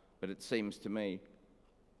 but it seems to me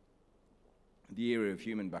the area of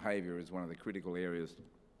human behaviour is one of the critical areas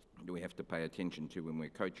that we have to pay attention to when we're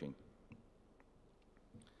coaching.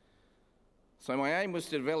 So my aim was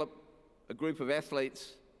to develop a group of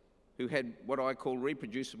athletes who had what I call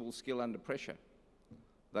reproducible skill under pressure.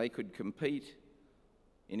 They could compete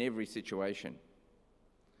in every situation.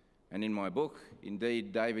 And in my book,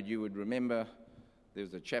 indeed, David, you would remember, there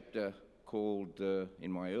was a chapter called,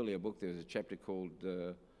 in my earlier book, there was a chapter called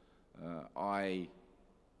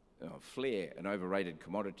Flair, an overrated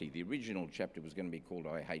commodity. The original chapter was going to be called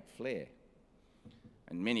I Hate Flair.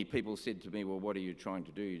 And many people said to me, well, what are you trying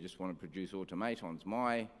to do? You just want to produce automatons.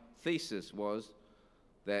 My thesis was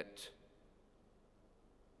that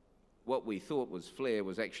what we thought was flair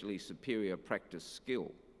was actually superior practice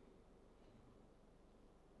skill.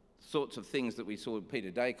 Sorts of things that we saw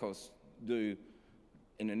Peter Dacos do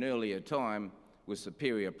in an earlier time was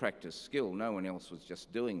superior practice skill. No one else was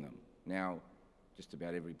just doing them. Now, just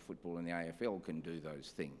about every footballer in the AFL can do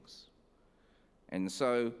those things. And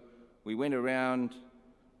so we went around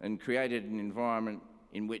and created an environment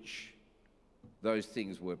in which those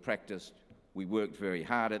things were practiced. We worked very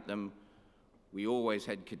hard at them. We always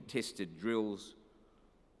had contested drills.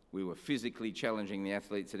 We were physically challenging the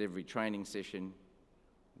athletes at every training session.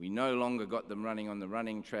 We no longer got them running on the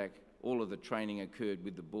running track. All of the training occurred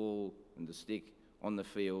with the ball and the stick on the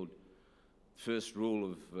field. First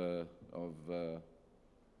rule of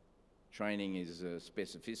training is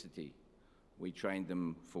specificity. We trained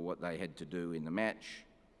them for what they had to do in the match.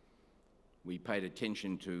 We paid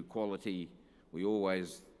attention to quality. We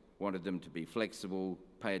always wanted them to be flexible,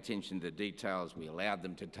 pay attention to the details. We allowed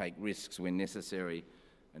them to take risks when necessary,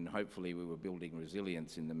 and hopefully we were building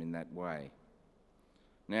resilience in them in that way.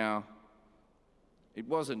 Now, it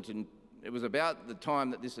was about the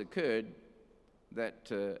time that this occurred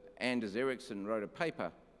that Anders Ericsson wrote a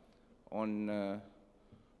paper on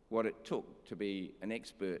what it took to be an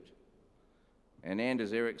expert. And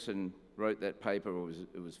Anders Ericsson wrote that paper,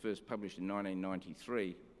 it was first published in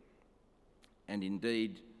 1993, and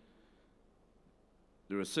indeed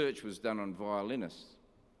the research was done on violinists.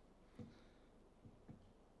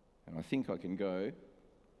 And I think I can go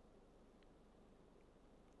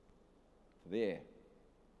there.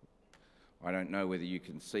 I don't know whether you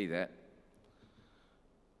can see that.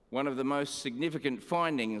 One of the most significant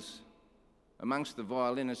findings amongst the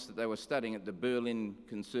violinists that they were studying at the Berlin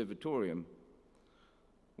Conservatorium,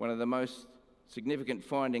 one of the most significant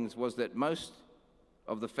findings was that most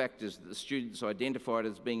of the factors that the students identified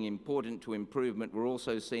as being important to improvement were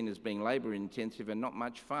also seen as being labour-intensive and not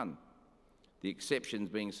much fun, the exceptions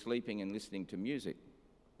being sleeping and listening to music.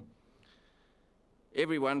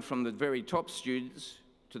 Everyone from the very top students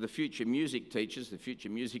to the future music teachers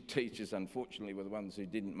unfortunately were the ones who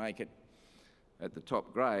didn't make it at the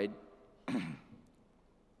top grade,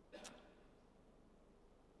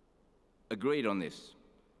 agreed on this.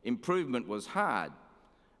 Improvement was hard,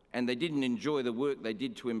 and they didn't enjoy the work they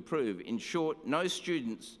did to improve. In short, no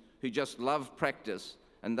students who just loved practice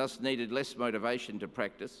and thus needed less motivation to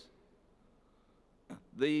practice.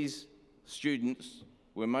 These students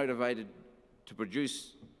were motivated to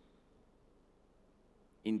produce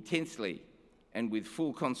intensely and with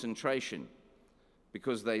full concentration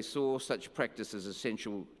because they saw such practice as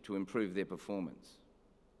essential to improve their performance.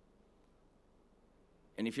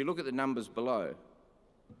 And if you look at the numbers below,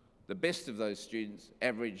 the best of those students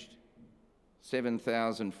averaged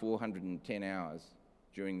 7,410 hours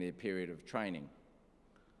during their period of training.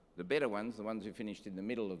 The better ones, the ones who finished in the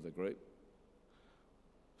middle of the group,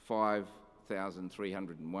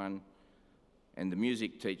 5,301, and the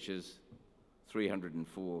music teachers,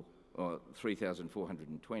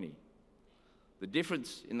 3,420. The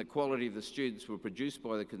difference in the quality of the students were produced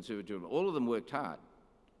by the conservatorium. All of them worked hard,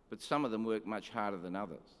 but some of them worked much harder than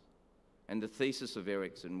others. And the thesis of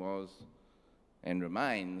Ericsson was, and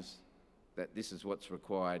remains, that this is what's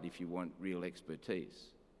required if you want real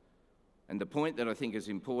expertise. And the point that I think is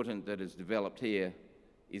important that is developed here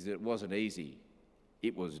is that it wasn't easy.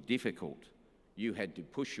 It was difficult. You had to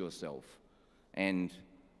push yourself. And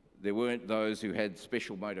there weren't those who had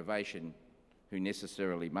special motivation who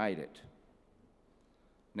necessarily made it.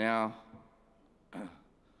 Now,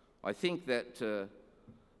 I think that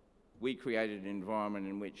we created an environment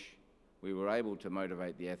in which we were able to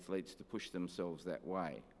motivate the athletes to push themselves that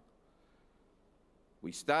way.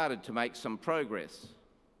 We started to make some progress.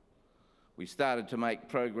 We started to make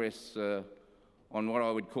progress on what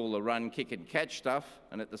I would call the run, kick and catch stuff,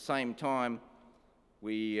 and at the same time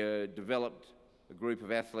we developed a group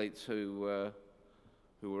of athletes who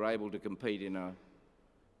were able to compete in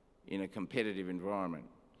a competitive environment.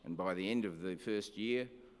 And by the end of the first year,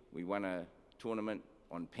 we won a tournament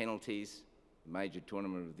on penalties, the major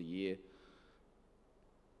tournament of the year.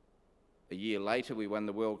 A year later, we won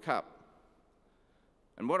the World Cup.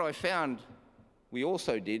 And what I found we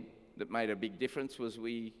also did that made a big difference was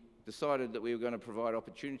we decided that we were going to provide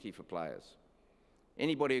opportunity for players.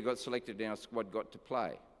 Anybody who got selected in our squad got to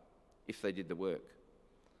play if they did the work.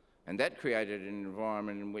 And that created an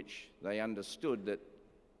environment in which they understood that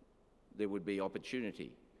there would be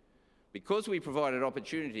opportunity. Because we provided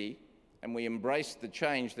opportunity and we embraced the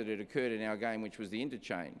change that had occurred in our game, which was the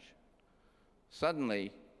interchange,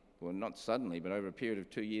 suddenly, well, not suddenly, but over a period of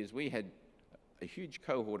 2 years, we had a huge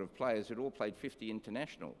cohort of players who'd all played 50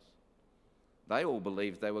 internationals. They all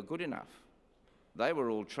believed they were good enough. They were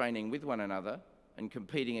all training with one another and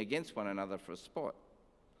competing against one another for a spot.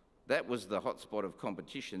 That was the hotspot of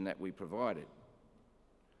competition that we provided.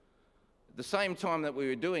 At the same time that we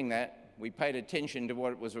were doing that, we paid attention to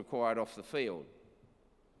what was required off the field.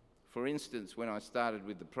 For instance, when I started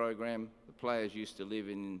with the program, the players used to live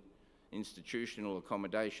in institutional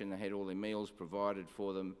accommodation. They had all their meals provided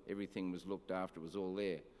for them. Everything was looked after, it was all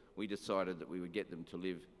there. We decided that we would get them to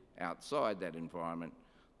live outside that environment.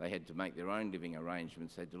 They had to make their own living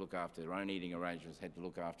arrangements, had to look after their own eating arrangements, had to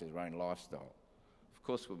look after their own lifestyle. Of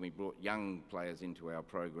course, when we brought young players into our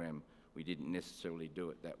program, we didn't necessarily do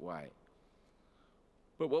it that way.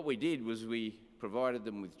 But what we did was we provided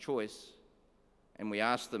them with choice, and we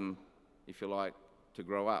asked them, if you like, to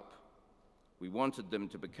grow up. We wanted them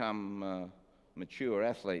to become mature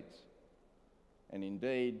athletes. And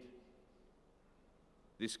indeed,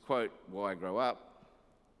 this quote, "Why grow up?"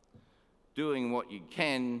 Doing what you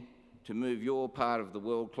can to move your part of the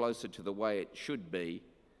world closer to the way it should be,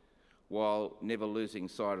 while never losing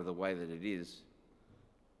sight of the way that it is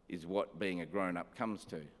what being a grown-up comes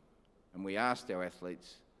to. And we asked our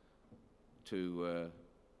athletes to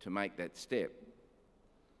make that step.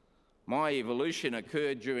 My evolution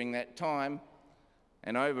occurred during that time,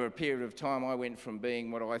 and over a period of time I went from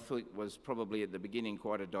being what I thought was probably at the beginning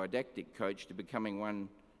quite a didactic coach to becoming one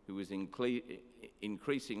who was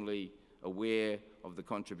increasingly aware of the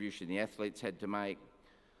contribution the athletes had to make,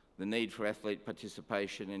 the need for athlete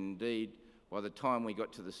participation, and indeed, by the time we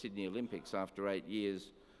got to the Sydney Olympics after 8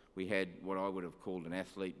 years, we had what I would have called an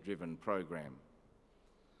athlete-driven program.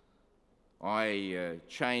 I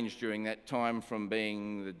changed during that time from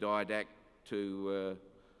being the didact to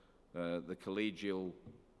the collegial,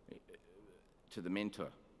 to the mentor.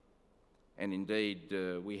 And indeed,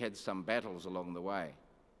 we had some battles along the way.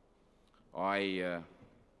 I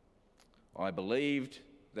believed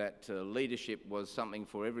that leadership was something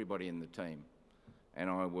for everybody in the team, and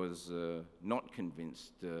I was not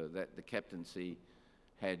convinced that the captaincy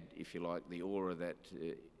had, if you like, the aura that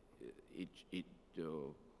it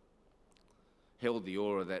held the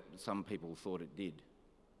aura that some people thought it did.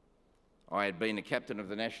 I had been a captain of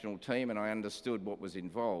the national team and I understood what was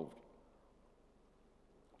involved.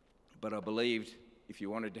 But I believed if you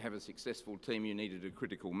wanted to have a successful team, you needed a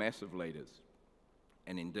critical mass of leaders.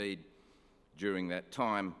 And indeed, during that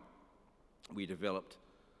time, we developed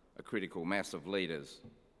a critical mass of leaders.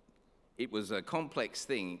 It was a complex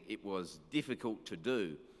thing. It was difficult to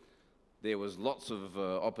do. There was lots of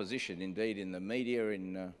opposition. Indeed, in the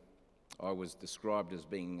media, I was described as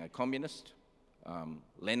being a communist,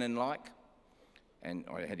 Lenin-like, and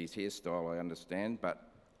I had his hairstyle, I understand,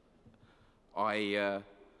 but I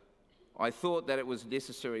thought that it was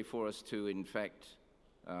necessary for us to, in fact,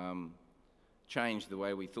 change the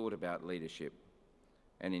way we thought about leadership.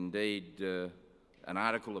 And indeed, an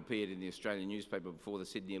article appeared in the Australian newspaper before the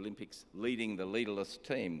Sydney Olympics, leading the leaderless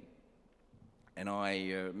team. And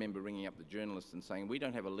I remember ringing up the journalist and saying, we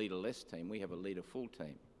don't have a leaderless team, we have a leader-full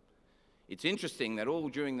team. It's interesting that all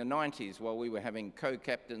during the 90s, while we were having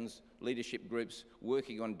co-captains, leadership groups,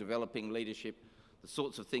 working on developing leadership, the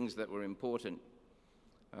sorts of things that were important,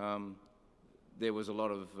 there was a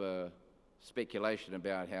lot of speculation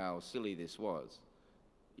about how silly this was.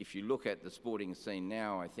 If you look at the sporting scene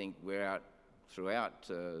now, I think we're out throughout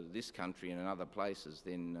this country and in other places,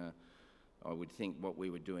 then I would think what we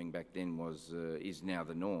were doing back then is now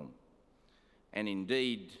the norm. And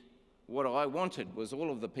indeed, what I wanted was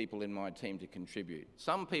all of the people in my team to contribute.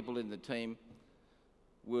 Some people in the team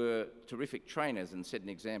were terrific trainers and set an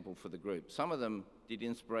example for the group. Some of them did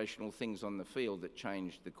inspirational things on the field that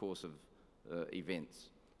changed the course of events.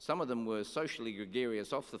 Some of them were socially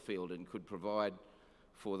gregarious off the field and could provide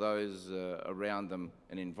for those around them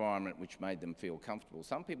an environment which made them feel comfortable.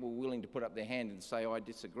 Some people were willing to put up their hand and say, I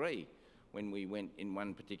disagree, when we went in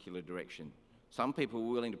one particular direction. Some people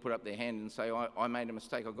were willing to put up their hand and say, I made a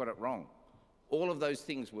mistake, I got it wrong. All of those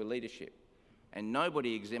things were leadership, and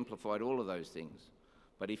nobody exemplified all of those things.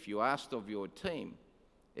 But if you asked of your team,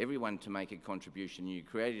 everyone to make a contribution, you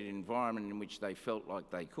created an environment in which they felt like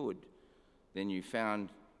they could, then you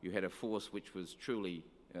found you had a force which was truly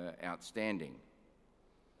outstanding.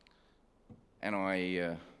 And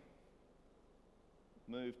I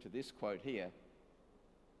move to this quote here.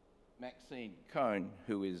 Maxine Cohn,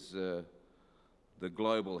 who is the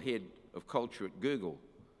global head of culture at Google.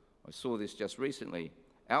 I saw this just recently.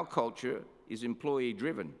 Our culture is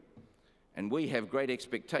employee-driven, and we have great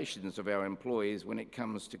expectations of our employees when it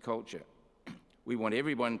comes to culture. We want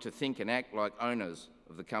everyone to think and act like owners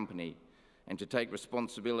of the company and to take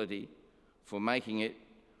responsibility for making it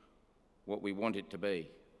what we want it to be.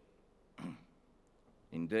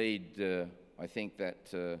 Indeed, I think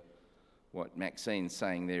that what Maxine's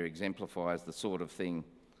saying there exemplifies the sort of thing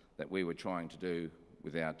that we were trying to do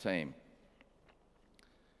with our team.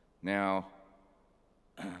 Now,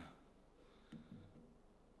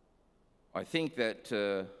 I think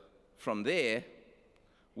that from there,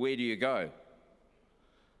 where do you go?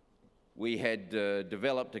 We had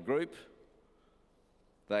developed a group.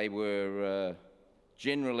 They were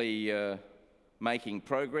generally making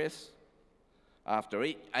progress. After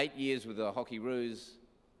 8 years with the Hockey Roos,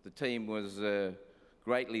 the team was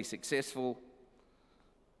greatly successful.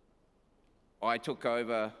 I took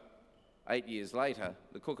over 8 years later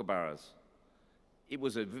the Kookaburras. It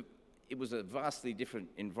was a vastly different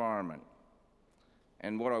environment.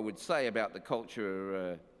 And what I would say about the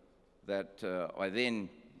culture that I then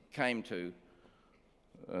came to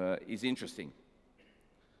is interesting.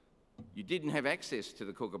 You didn't have access to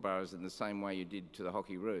the Kookaburras in the same way you did to the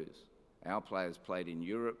Hockey Roos. Our players played in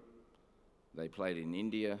Europe, they played in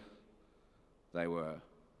India, they were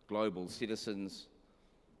global citizens,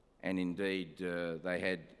 and indeed they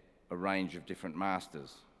had a range of different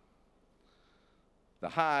masters.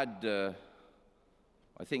 I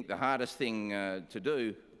think the hardest thing to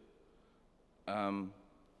do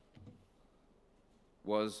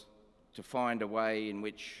was to find a way in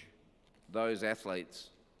which those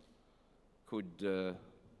athletes could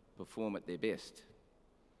perform at their best.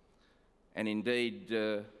 And indeed,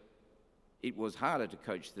 it was harder to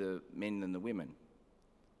coach the men than the women.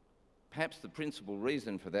 Perhaps the principal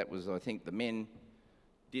reason for that was I think the men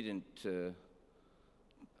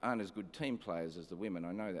aren't as good team players as the women.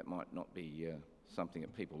 I know that might not be something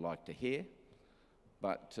that people like to hear,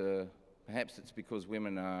 but perhaps it's because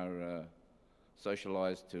women are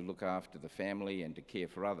socialised to look after the family and to care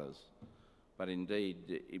for others. But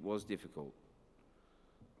indeed, it was difficult.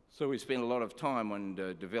 So we spent a lot of time on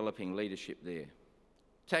developing leadership there.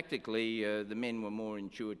 Tactically, the men were more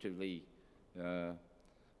intuitively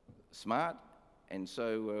smart, and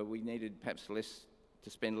so we needed perhaps to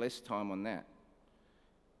spend less time on that.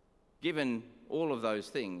 Given all of those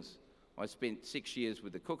things, I spent 6 years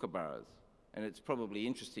with the Kookaburras, and it's probably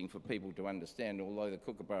interesting for people to understand, although the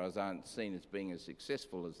Kookaburras aren't seen as being as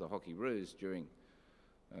successful as the Hockey Roos during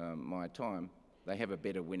my time, they have a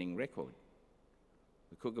better winning record.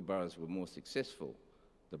 The Kookaburras were more successful.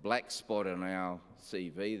 The black spot on our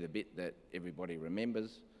CV, the bit that everybody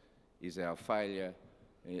remembers, is our failure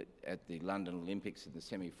at the London Olympics in the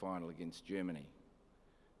semi-final against Germany.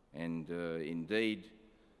 And indeed,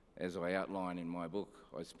 as I outline in my book,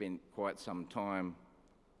 I spent quite some time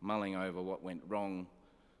mulling over what went wrong,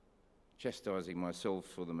 chastising myself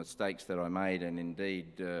for the mistakes that I made, and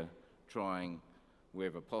indeed trying,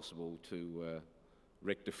 wherever possible, to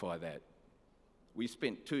rectify that. We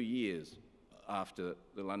spent 2 years after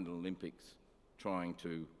the London Olympics trying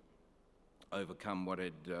to overcome what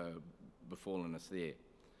had befallen us there.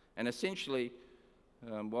 And essentially,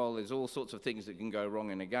 while there's all sorts of things that can go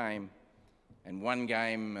wrong in a game, and one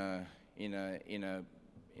game in a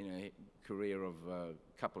career of a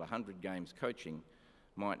couple of hundred games coaching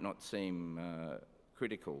might not seem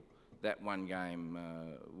critical, that one game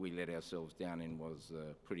we let ourselves down in was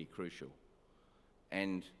pretty crucial.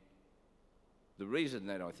 And the reason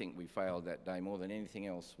that I think we failed that day more than anything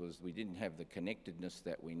else was we didn't have the connectedness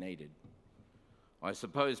that we needed. I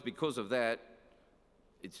suppose because of that,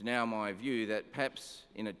 it's now my view that perhaps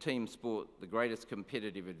in a team sport, the greatest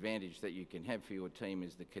competitive advantage that you can have for your team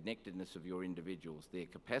is the connectedness of your individuals, their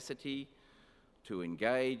capacity to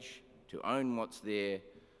engage, to own what's there,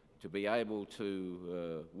 to be able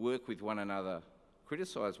to work with one another,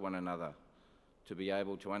 criticise one another, to be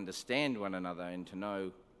able to understand one another and to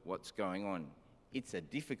know what's going on. It's a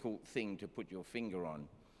difficult thing to put your finger on,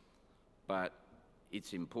 but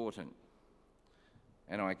it's important.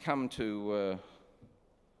 And I come to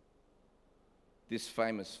this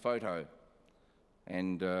famous photo,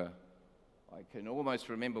 and I can almost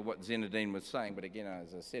remember what Zinedine was saying, but again,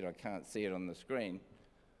 as I said, I can't see it on the screen.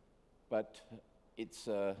 But it's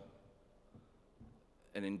an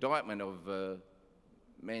indictment of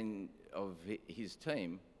men of his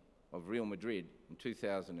team, of Real Madrid, in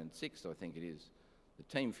 2006, I think it is. The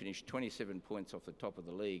team finished 27 points off the top of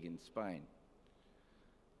the league in Spain.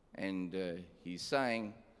 And he's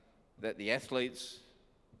saying that the athletes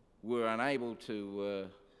were unable to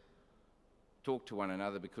talk to one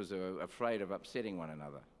another because they were afraid of upsetting one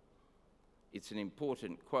another. It's an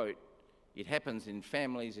important quote. It happens in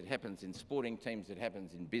families, it happens in sporting teams, it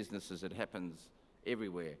happens in businesses, it happens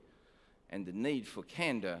everywhere. And the need for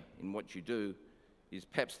candour in what you do is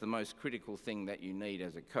perhaps the most critical thing that you need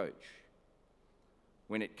as a coach.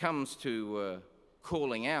 When it comes to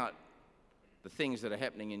calling out the things that are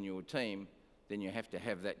happening in your team, then you have to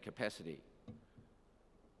have that capacity.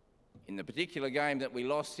 In the particular game that we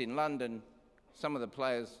lost in London, some of the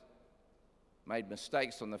players made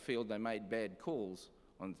mistakes on the field, they made bad calls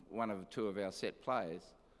on one or two of our set players,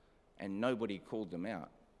 and nobody called them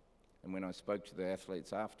out. And when I spoke to the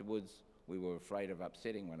athletes afterwards, we were afraid of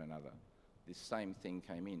upsetting one another. This same thing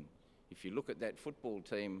came in. If you look at that football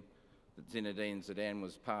team that Zinedine Zidane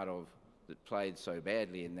was part of that played so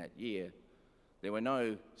badly in that year, there were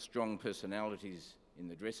no strong personalities in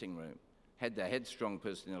the dressing room. Had they had strong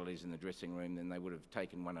personalities in the dressing room, then they would have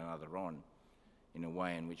taken one another on in a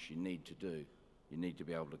way in which you need to do. You need to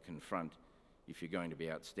be able to confront if you're going to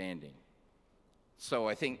be outstanding. So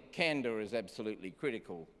I think candour is absolutely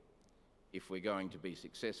critical if we're going to be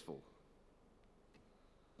successful.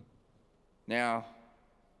 Now,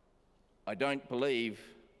 I don't believe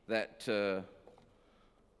that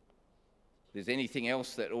there's anything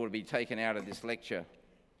else that ought to be taken out of this lecture,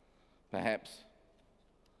 perhaps,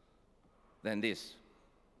 than this.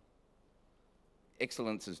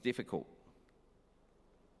 Excellence is difficult.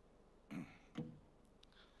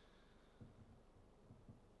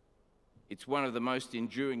 It's one of the most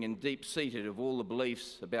enduring and deep-seated of all the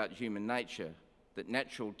beliefs about human nature, that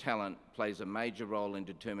natural talent plays a major role in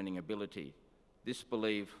determining ability. This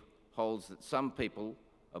belief holds that some people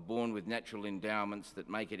are born with natural endowments that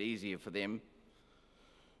make it easier for them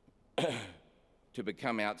to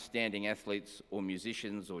become outstanding athletes or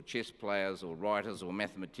musicians or chess players or writers or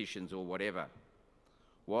mathematicians or whatever.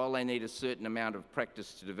 While they need a certain amount of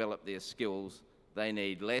practice to develop their skills, they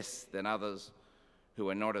need less than others who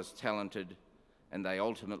are not as talented, and they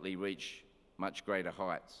ultimately reach much greater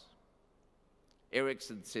heights.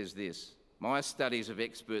 Erickson says this: "My studies of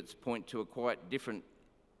experts point to a quite different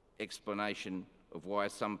explanation of why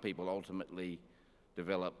some people ultimately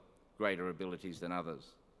develop greater abilities than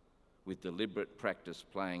others, with deliberate practice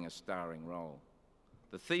playing a starring role."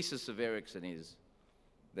 The thesis of Erickson is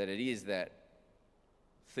that it is that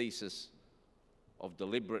thesis of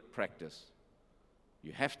deliberate practice.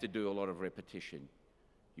 You have to do a lot of repetition.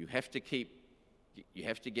 You have to get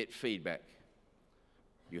feedback.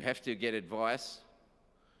 You have to get advice.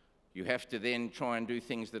 You have to then try and do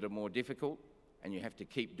things that are more difficult, and you have to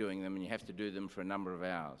keep doing them, and you have to do them for a number of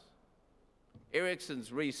hours.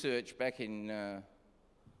 Erickson's research back in the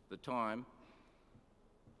time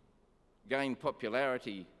gained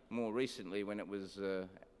popularity more recently when it was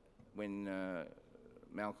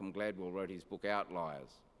Malcolm Gladwell wrote his book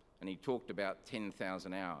Outliers, and he talked about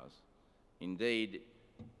 10,000 hours. Indeed,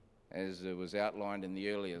 as was outlined in the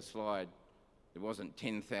earlier slide, there wasn't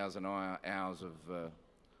 10,000 hours of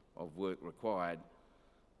work required.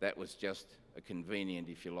 That was just a convenient,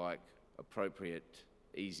 if you like, appropriate,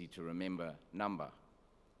 easy to remember number.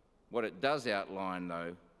 What it does outline,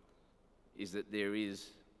 though, is that there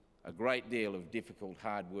is a great deal of difficult,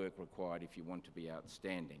 hard work required if you want to be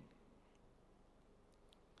outstanding.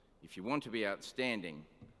 If you want to be outstanding,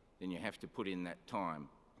 then you have to put in that time,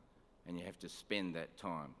 and you have to spend that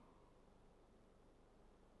time.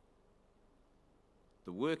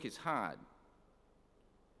 The work is hard.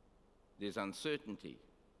 There's uncertainty,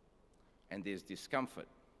 and there's discomfort.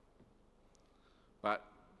 But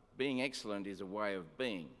being excellent is a way of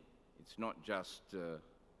being. It's not just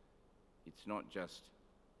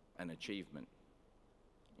an achievement.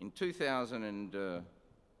 In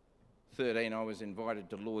 2013, I was invited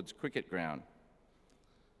to Lord's Cricket Ground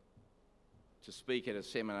to speak at a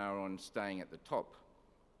seminar on staying at the top.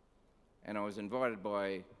 And I was invited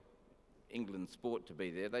by England Sport to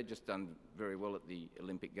be there. They'd just done very well at the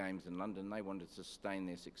Olympic Games in London. They wanted to sustain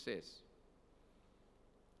their success.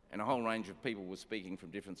 And a whole range of people were speaking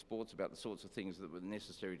from different sports about the sorts of things that were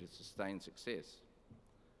necessary to sustain success.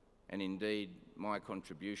 And indeed, my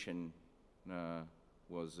contribution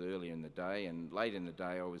was early in the day, and late in the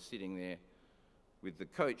day I was sitting there with the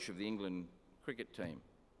coach of the England cricket team.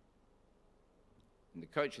 And the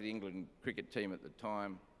coach of the England cricket team at the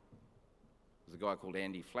time was a guy called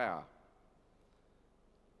Andy Flower.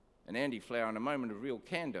 And Andy Flower, in a moment of real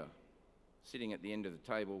candour, sitting at the end of the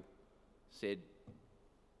table, said,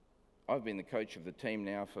 "I've been the coach of the team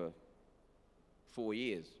now for 4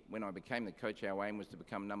 years. When I became the coach, our aim was to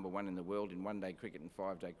become #1 in the world in one-day cricket and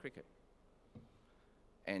 5-day cricket."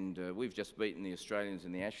 And we've just beaten the Australians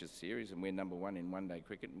in the Ashes series, and we're number one in one-day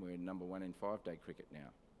cricket, and we're number one in five-day cricket now.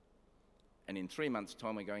 And in 3 months'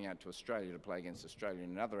 time, we're going out to Australia to play against Australia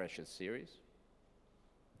in another Ashes series.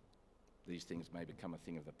 These things may become a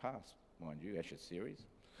thing of the past, mind you, Ashes series.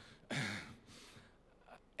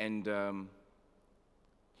 And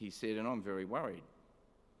he said, and I'm very worried,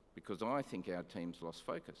 because I think our team's lost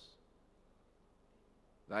focus.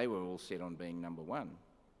 They were all set on being number one,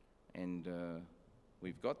 and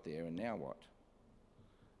we've got there, and now what?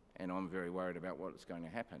 And I'm very worried about what's going to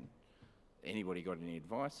happen. Anybody got any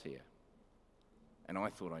advice here? And I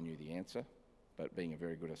thought I knew the answer, but being a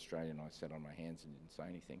very good Australian, I sat on my hands and didn't say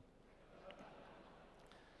anything.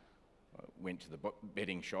 I went to the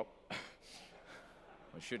betting shop.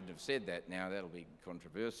 I shouldn't have said that now, that'll be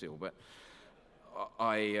controversial, but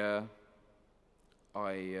a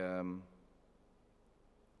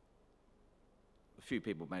few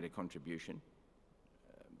people made a contribution,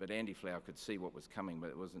 but Andy Flower could see what was coming, but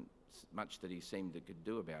it wasn't much that he seemed to could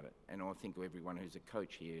do about it. And I think everyone who's a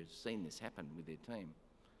coach here has seen this happen with their team.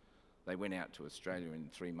 They went out to Australia in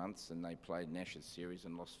 3 months and they played an Ashes series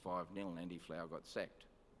and lost 5-0, and Andy Flower got sacked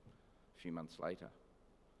a few months later.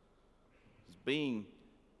 Being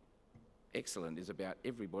excellent is about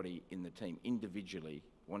everybody in the team individually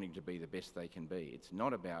wanting to be the best they can be. It's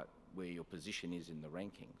not about where your position is in the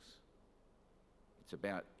rankings. It's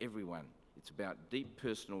about everyone. It's about deep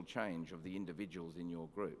personal change of the individuals in your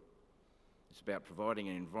group. It's about providing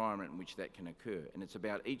an environment in which that can occur. And it's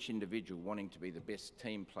about each individual wanting to be the best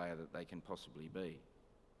team player that they can possibly be.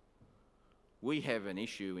 We have an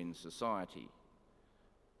issue in society,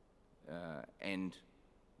 and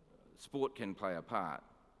sport can play a part.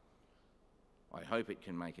 I hope it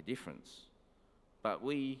can make a difference. But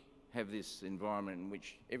we have this environment in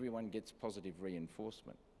which everyone gets positive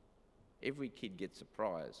reinforcement. Every kid gets a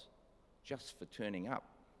prize just for turning up.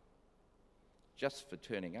 Just for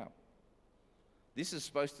turning up. This is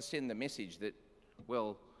supposed to send the message that,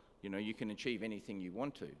 well, you know, you can achieve anything you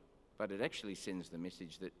want to, but it actually sends the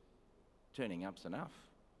message that turning up's enough,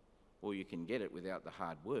 or you can get it without the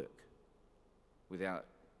hard work, without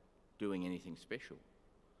doing anything special.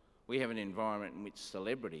 We have an environment in which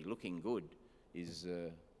celebrity, looking good, is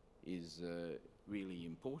really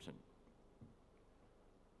important.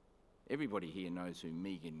 Everybody here knows who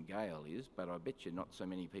Megan Gale is, but I bet you not so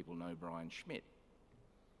many people know Brian Schmidt.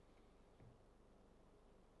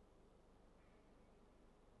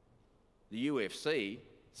 The UFC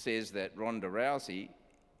says that Ronda Rousey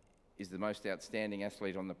is the most outstanding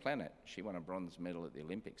athlete on the planet. She won a bronze medal at the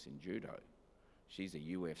Olympics in judo. She's a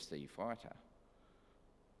UFC fighter.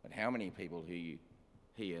 But how many people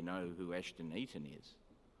here know who Ashton Eaton is?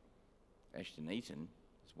 Ashton Eaton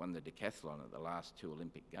has won the decathlon at the last 2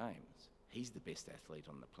 Olympic Games. He's the best athlete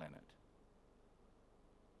on the planet.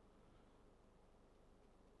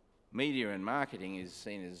 Media and marketing is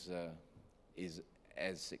seen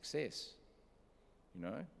as success. You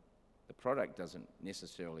know, the product doesn't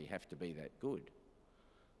necessarily have to be that good.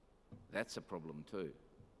 That's a problem too.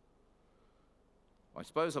 I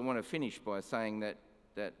suppose I want to finish by saying that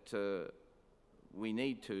we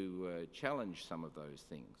need to challenge some of those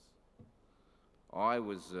things. I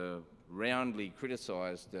was roundly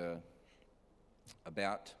criticised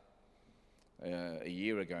about a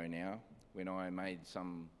year ago now when I made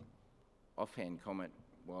some offhand comment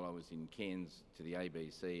while I was in Cairns to the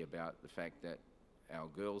ABC about the fact that our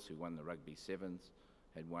girls who won the rugby sevens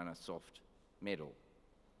had won a soft medal.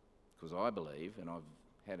 Because I believe, and I've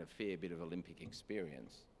had a fair bit of Olympic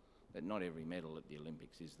experience, that not every medal at the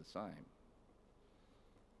Olympics is the same.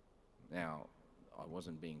 Now, I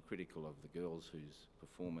wasn't being critical of the girls whose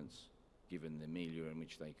performance, given the milieu in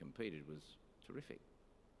which they competed, was terrific.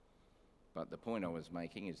 But the point I was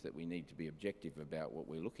making is that we need to be objective about what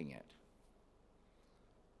we're looking at.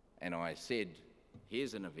 And I said,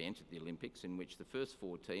 here's an event at the Olympics in which the first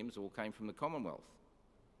 4 teams all came from the Commonwealth.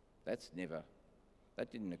 That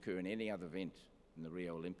didn't occur in any other event in the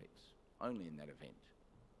Rio Olympics, only in that event.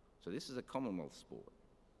 So this is a Commonwealth sport.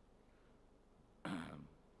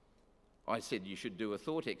 I said you should do a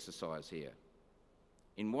thought exercise here.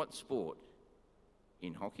 In what sport?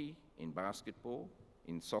 In hockey, in basketball,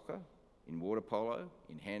 in soccer, in water polo,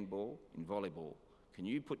 in handball, in volleyball, can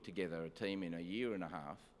you put together a team in a year and a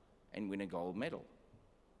half and win a gold medal?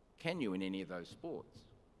 Can you in any of those sports?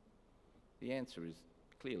 The answer is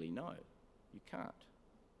clearly no, you can't.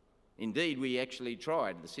 Indeed, we actually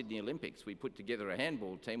tried the Sydney Olympics. We put together a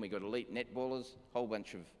handball team. We got elite netballers, a whole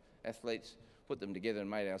bunch of athletes, put them together and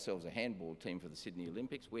made ourselves a handball team for the Sydney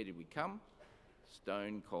Olympics. Where did we come?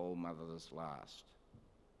 Stone cold motherless last.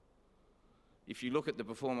 If you look at the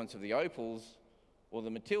performance of the Opals, Or the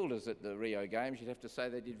Matildas at the Rio Games, you'd have to say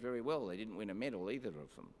they did very well. They didn't win a medal, either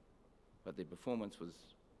of them, but their performance was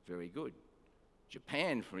very good.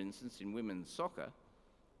 Japan, for instance, in women's soccer,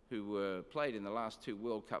 who played in the last 2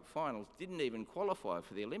 World Cup finals, didn't even qualify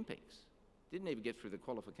for the Olympics, didn't even get through the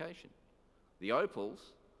qualification. The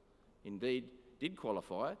Opals, indeed, did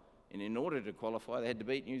qualify, and in order to qualify, they had to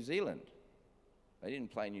beat New Zealand. They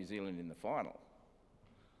didn't play New Zealand in the final.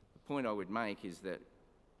 The point I would make is that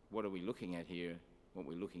what are we looking at here? What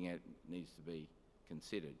we're looking at needs to be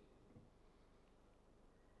considered.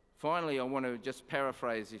 Finally, I want to just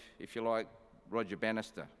paraphrase, if you like, Roger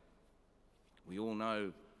Bannister. We all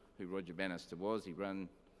know who Roger Bannister was. He ran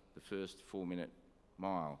the first 4-minute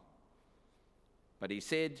mile. But he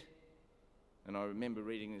said, and I remember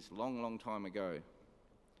reading this a long, long time ago,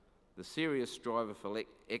 the serious striver for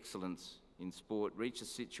excellence in sport reaches a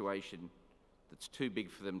situation that's too big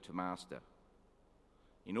for them to master.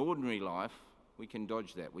 In ordinary life, we can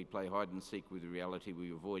dodge that. We play hide and seek with reality.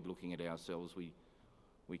 We avoid looking at ourselves.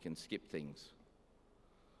 We can skip things.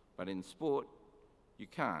 But in sport, you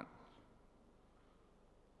can't.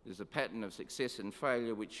 There's a pattern of success and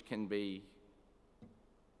failure which can be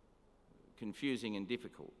confusing and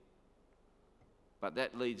difficult. But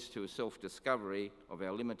that leads to a self-discovery of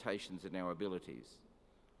our limitations and our abilities.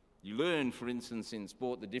 You learn, for instance, in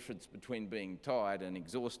sport, the difference between being tired and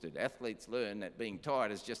exhausted. Athletes learn that being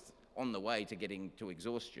tired is just on the way to getting to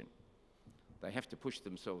exhaustion. They have to push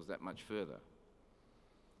themselves that much further.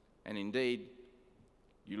 And indeed,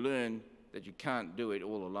 you learn that you can't do it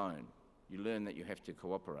all alone. You learn that you have to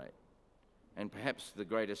cooperate. And perhaps the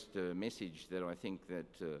greatest message that I think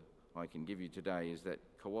that I can give you today is that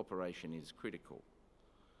cooperation is critical.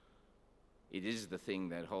 It is the thing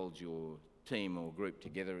that holds your team or group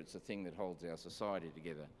together. It's the thing that holds our society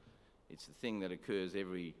together. It's the thing that occurs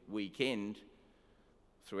every weekend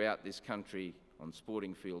throughout this country on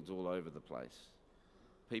sporting fields all over the place.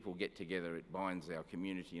 People get together, it binds our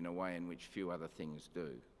community in a way in which few other things do.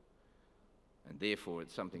 And therefore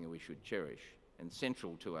it's something that we should cherish. And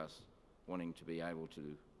central to us wanting to be able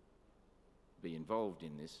to be involved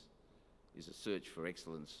in this is a search for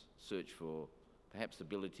excellence, search for perhaps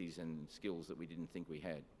abilities and skills that we didn't think we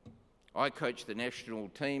had. I coached the national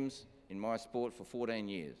teams in my sport for 14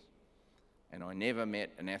 years, and I never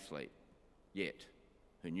met an athlete yet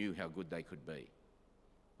who knew how good they could be.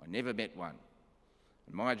 I never met one.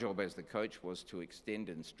 And my job as the coach was to extend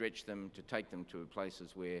and stretch them, to take them to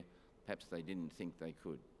places where perhaps they didn't think they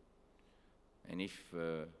could. And if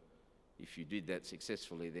you did that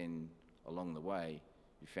successfully, then along the way,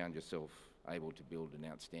 you found yourself able to build an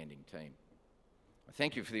outstanding team. I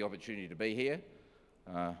thank you for the opportunity to be here.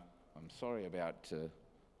 I'm sorry about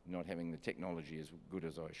not having the technology as good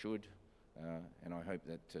as I should, and I hope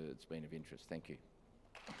that it's been of interest. Thank you.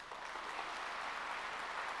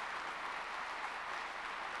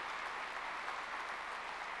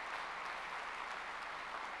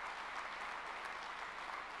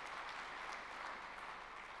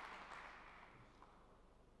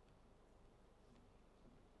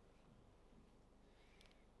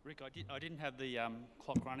 Rick, I didn't have the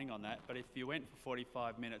clock running on that, but if you went for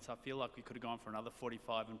 45 minutes, I feel like we could have gone for another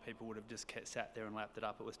 45 and people would have just sat there and lapped it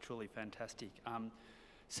up. It was truly fantastic.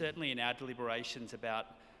 Certainly in our deliberations about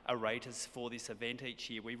a ratus for this event each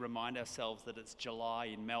year, we remind ourselves that it's July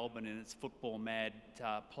in Melbourne and it's football mad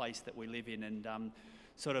place that we live in, and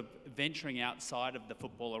sort of venturing outside of the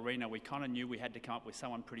football arena, we kind of knew we had to come up with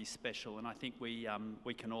someone pretty special, and I think we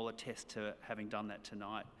can all attest to having done that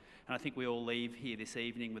tonight. And I think we all leave here this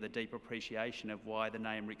evening with a deep appreciation of why the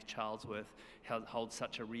name Ric Charlesworth holds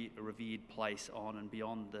such a revered place on and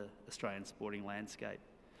beyond the Australian sporting landscape.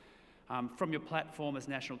 From your platform as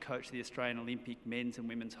national coach of the Australian Olympic men's and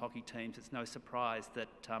women's hockey teams, it's no surprise that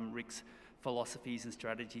Ric's philosophies and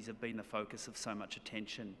strategies have been the focus of so much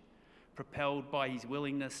attention. Propelled by his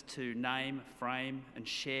willingness to name, frame and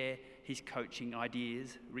share his coaching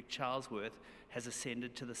ideas, Ric Charlesworth has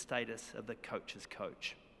ascended to the status of the coach's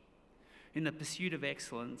coach. In the pursuit of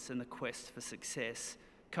excellence and the quest for success,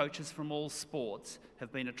 coaches from all sports have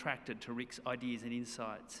been attracted to Ric's ideas and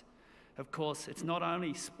insights. Of course, it's not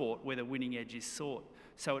only sport where the winning edge is sought,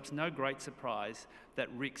 so it's no great surprise that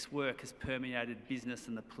Ric's work has permeated business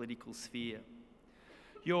and the political sphere.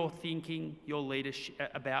 Your thinking, your leadership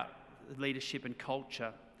about leadership and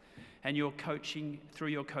culture, and your coaching, through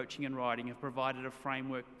your coaching and writing, have provided a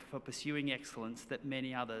framework for pursuing excellence that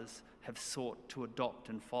many others have sought to adopt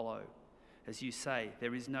and follow. As you say,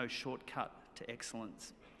 there is no shortcut to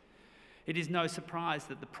excellence. It is no surprise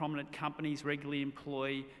that the prominent companies regularly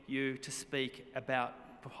employ you to speak about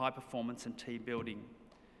high performance and team building.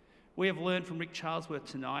 We have learned from Ric Charlesworth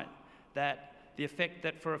tonight that the effect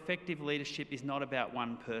that for effective leadership is not about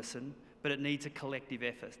one person, but it needs a collective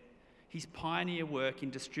effort. His pioneer work in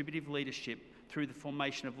distributive leadership through the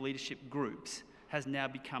formation of leadership groups has now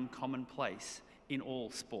become commonplace in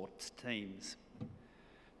all sports teams.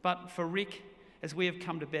 But for Ric, as we have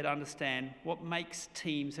come to better understand, what makes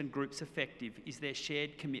teams and groups effective is their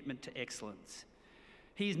shared commitment to excellence.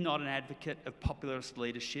 He is not an advocate of populist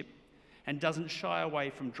leadership and doesn't shy away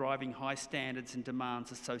from driving high standards and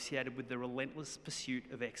demands associated with the relentless pursuit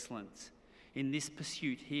of excellence. In this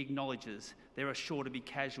pursuit, he acknowledges there are sure to be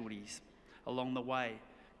casualties along the way,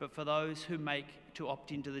 but for those who make to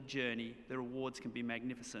opt into the journey, the rewards can be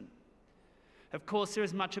magnificent. Of course, there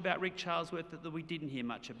is much about Ric Charlesworth that we didn't hear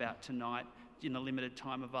much about tonight in the limited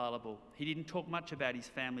time available. He didn't talk much about his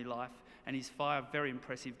family life and his 5 very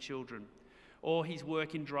impressive children, or his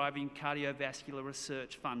work in driving cardiovascular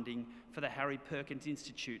research funding for the Harry Perkins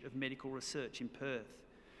Institute of Medical Research in Perth.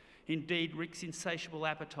 Indeed, Ric's insatiable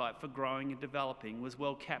appetite for growing and developing was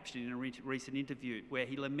well captured in a recent interview where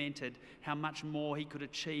he lamented how much more he could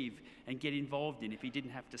achieve and get involved in if he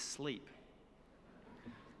didn't have to sleep.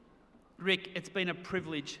 Ric, it's been a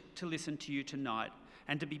privilege to listen to you tonight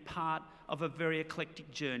and to be part of a very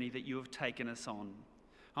eclectic journey that you have taken us on.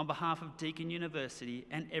 On behalf of Deakin University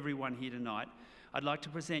and everyone here tonight, I'd like to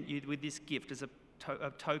present you with this gift as a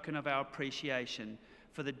token of our appreciation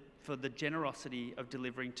for the generosity of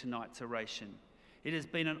delivering tonight's oration. It has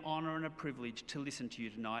been an honour and a privilege to listen to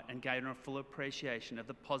you tonight and gain a full appreciation of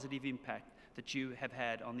the positive impact that you have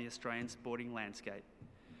had on the Australian sporting landscape.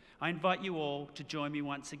 I invite you all to join me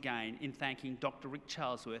once again in thanking Dr Ric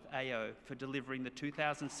Charlesworth AO for delivering the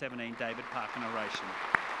 2017 David Parkin Oration.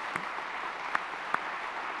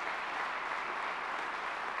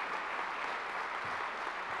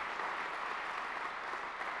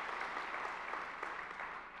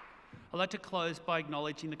 I'd like to close by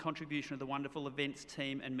acknowledging the contribution of the wonderful events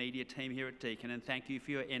team and media team here at Deakin, and thank you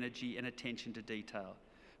for your energy and attention to detail.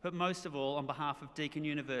 But most of all, on behalf of Deakin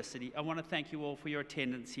University, I want to thank you all for your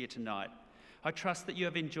attendance here tonight. I trust that you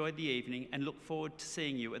have enjoyed the evening and look forward to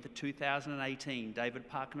seeing you at the 2018 David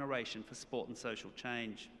Parkin Oration for Sport and Social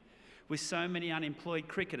Change. With so many unemployed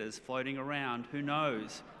cricketers floating around, who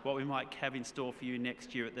knows what we might have in store for you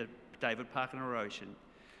next year at the David Parkin Oration.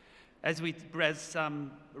 As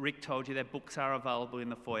Ric told you, their books are available in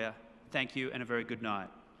the foyer. Thank you and a very good night.